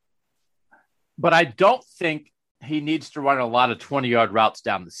 But I don't think he needs to run a lot of 20-yard routes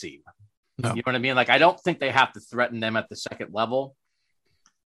down the seam. No. You know what I mean? Like, I don't think they have to threaten them at the second level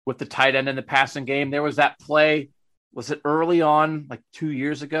with the tight end in the passing game. There was that play, was it early on, like 2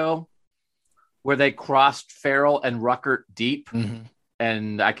 years ago, where they crossed Farrell and Ruckert deep,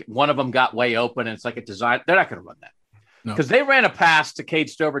 and one of them got way open, and it's like a design. They're not going to run that because No. they ran a pass to Cade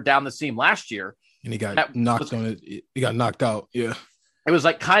Stover down the seam last year. And he got knocked on it. He got knocked out. Yeah. It was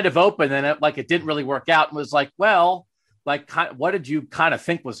like kind of open, and it didn't really work out. And was like, well, like, what did you kind of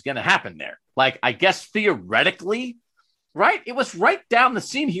think was going to happen there? Like, I guess theoretically, right? It was right down the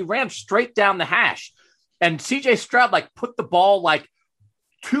seam. He ran straight down the hash, and CJ Stroud like put the ball like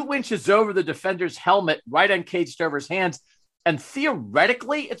 2 inches over the defender's helmet, right on Cade Stover's hands. And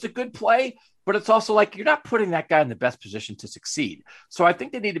theoretically, it's a good play, but it's also like you're not putting that guy in the best position to succeed. So I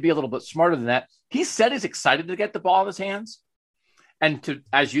think they need to be a little bit smarter than that. He said he's excited to get the ball in his hands. And to,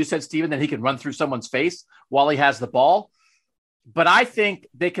 as you said, Stephen, that he can run through someone's face while he has the ball. But I think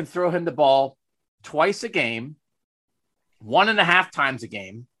they can throw him the ball twice a game, 1.5 times a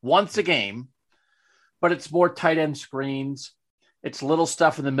game, once a game. But it's more tight end screens. It's little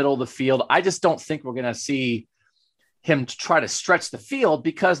stuff in the middle of the field. I just don't think we're going to see him try to stretch the field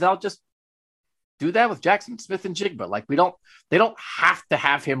because they'll just do that with Jackson Smith and Jigba. Like they don't have to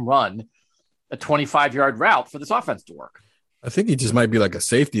have him run a 25-yard route for this offense to work. I think he just might be like a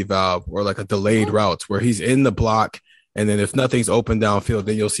safety valve or like a delayed route where he's in the block. And then if nothing's open downfield,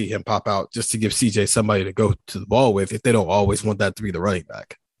 then you'll see him pop out just to give CJ somebody to go to the ball with if they don't always want that to be the running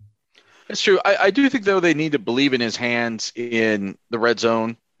back. That's true. I do think, though, they need to believe in his hands in the red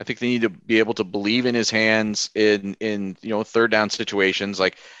zone. I think they need to be able to believe in his hands in third down situations.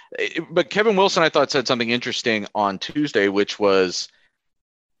 But Kevin Wilson, I thought, said something interesting on Tuesday, which was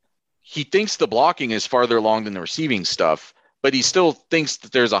he thinks the blocking is farther along than the receiving stuff, but he still thinks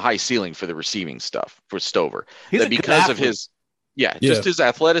that there's a high ceiling for the receiving stuff for Stover. He's because of his just his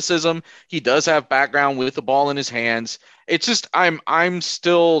athleticism. He does have background with the ball in his hands. It's just I'm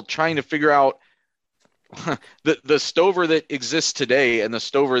still trying to figure out the Stover that exists today and the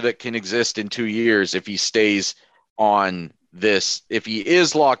Stover that can exist in 2 years if he stays on this, if he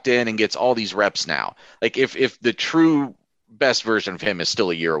is locked in and gets all these reps now. Like if the true best version of him is still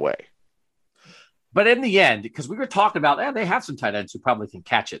a year away. But in the end, because we were talking about, they have some tight ends who probably can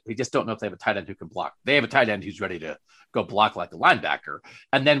catch it. We just don't know if they have a tight end who can block. They have a tight end who's ready to go block like a linebacker.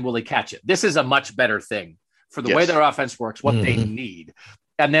 And then will he catch it? This is a much better thing for the way their offense works, what they need.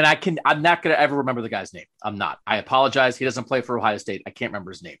 And then I'm not going to ever remember the guy's name. I'm not. I apologize. He doesn't play for Ohio State. I can't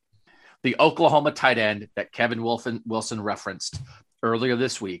remember his name. The Oklahoma tight end that Kevin Wilson referenced earlier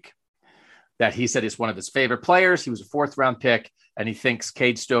this week, that he said is one of his favorite players. He was a 4th-round pick, and he thinks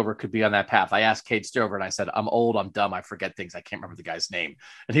Cade Stover could be on that path. I asked Cade Stover, and I said, I'm old, I'm dumb, I forget things. I can't remember the guy's name.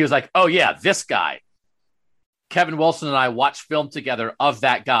 And he was like, oh, yeah, this guy. Kevin Wilson and I watched film together of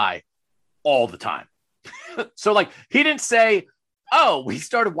that guy all the time. So, he didn't say, oh, we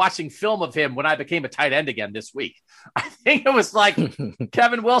started watching film of him when I became a tight end again this week. I think it was like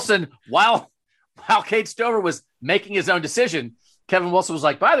Kevin Wilson, while Cade Stover was making his own decision, Kevin Wilson was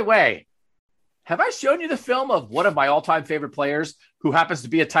like, by the way, have I shown you the film of one of my all-time favorite players who happens to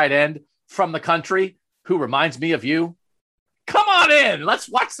be a tight end from the country who reminds me of you? Come on in. Let's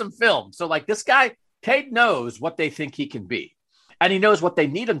watch some film. So this guy, Cade knows what they think he can be, and he knows what they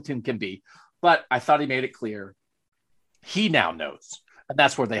need him to can be. But I thought he made it clear. He now knows, and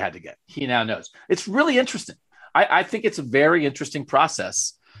that's where they had to get. He now knows. It's really interesting. I think it's a very interesting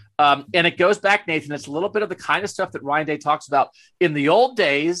process. And it goes back, Nathan, it's a little bit of the kind of stuff that Ryan Day talks about. In the old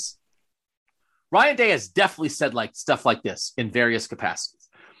days, Ryan Day has definitely said stuff like this in various capacities.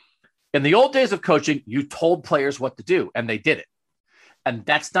 In the old days of coaching, you told players what to do, and they did it. And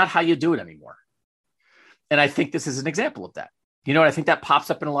that's not how you do it anymore. And I think this is an example of that. And I think that pops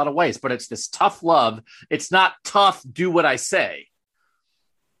up in a lot of ways, but it's this tough love. It's not tough, do what I say.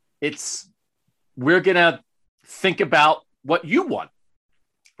 It's, we're going to think about what you want.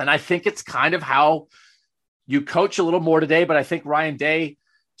 And I think it's kind of how you coach a little more today, but I think Ryan Day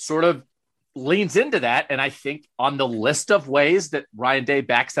sort of leans into that. And I think on the list of ways that Ryan Day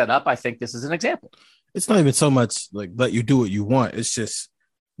backs that up, I think this is an example. It's not even so much let you do what you want. It's just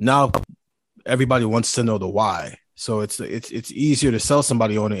now everybody wants to know the why. So it's easier to sell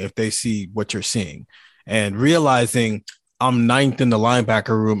somebody on it if they see what you're seeing, and realizing I'm 9th in the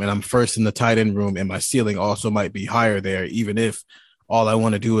linebacker room and I'm 1st in the tight end room, and my ceiling also might be higher there, even if all I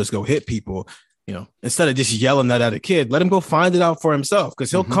want to do is go hit people. Instead of just yelling that at a kid, let him go find it out for himself, because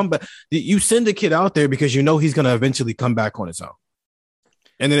he'll come back. You send a kid out there because he's going to eventually come back on his own,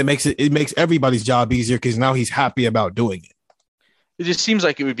 and then it makes everybody's job easier because now he's happy about doing it. It just seems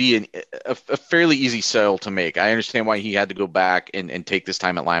like it would be a fairly easy sell to make. I understand why he had to go back and take this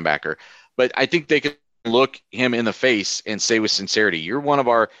time at linebacker, but I think they could look him in the face and say with sincerity, you're one of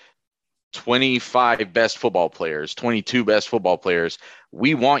our 25 best football players, 22 best football players.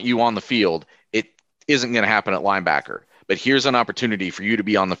 We want you on the field. It isn't going to happen at linebacker. but here's an opportunity for you to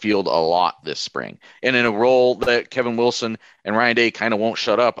be on the field a lot this spring. And in a role that Kevin Wilson and Ryan Day kind of won't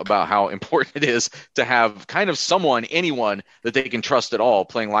shut up about how important it is to have kind of anyone that they can trust at all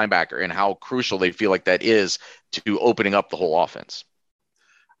playing linebacker, and how crucial they feel like that is to opening up the whole offense.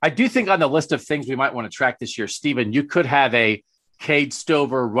 I do think on the list of things we might want to track this year, Stephen, you could have a Cade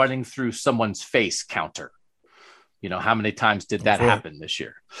Stover running through someone's face counter. How many times did that happen this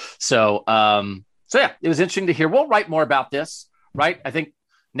year? So yeah, it was interesting to hear. We'll write more about this, right? I think,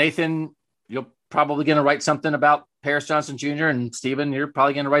 Nathan, you're probably going to write something about Paris Johnson Jr., and Stephen, you're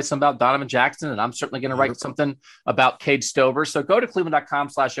probably going to write something about Donovan Jackson, and I'm certainly going to write something about Cade Stover. So go to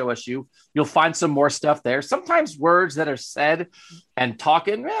cleveland.com/OSU. You'll find some more stuff there. Sometimes words that are said and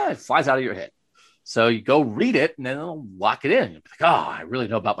talking, it flies out of your head. So you go read it, and then it'll lock it in. You'll be like, I really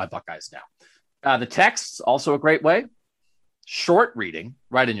know about my Buckeyes now. The text's also a great way. Short reading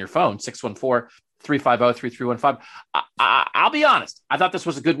right in your phone, 614-350-3315. I'll be honest. I thought this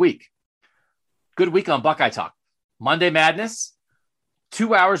was a good week. Good week on Buckeye Talk. Monday Madness,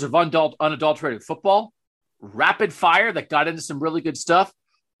 2 hours of unadulterated football, rapid fire that got into some really good stuff,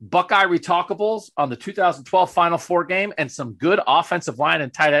 Buckeye Retalkables on the 2012 Final Four game, and some good offensive line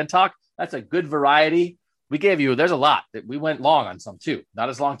and tight end talk. That's a good variety. There's a lot that we went long on some too. Not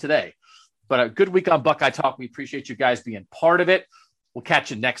as long today, but a good week on Buckeye Talk. We appreciate you guys being part of it. We'll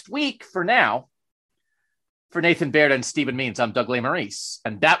catch you next week. For now, for Nathan Baird and Stephen Means, I'm Doug Lesmerises,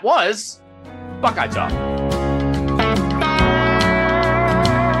 and that was Buckeye Talk.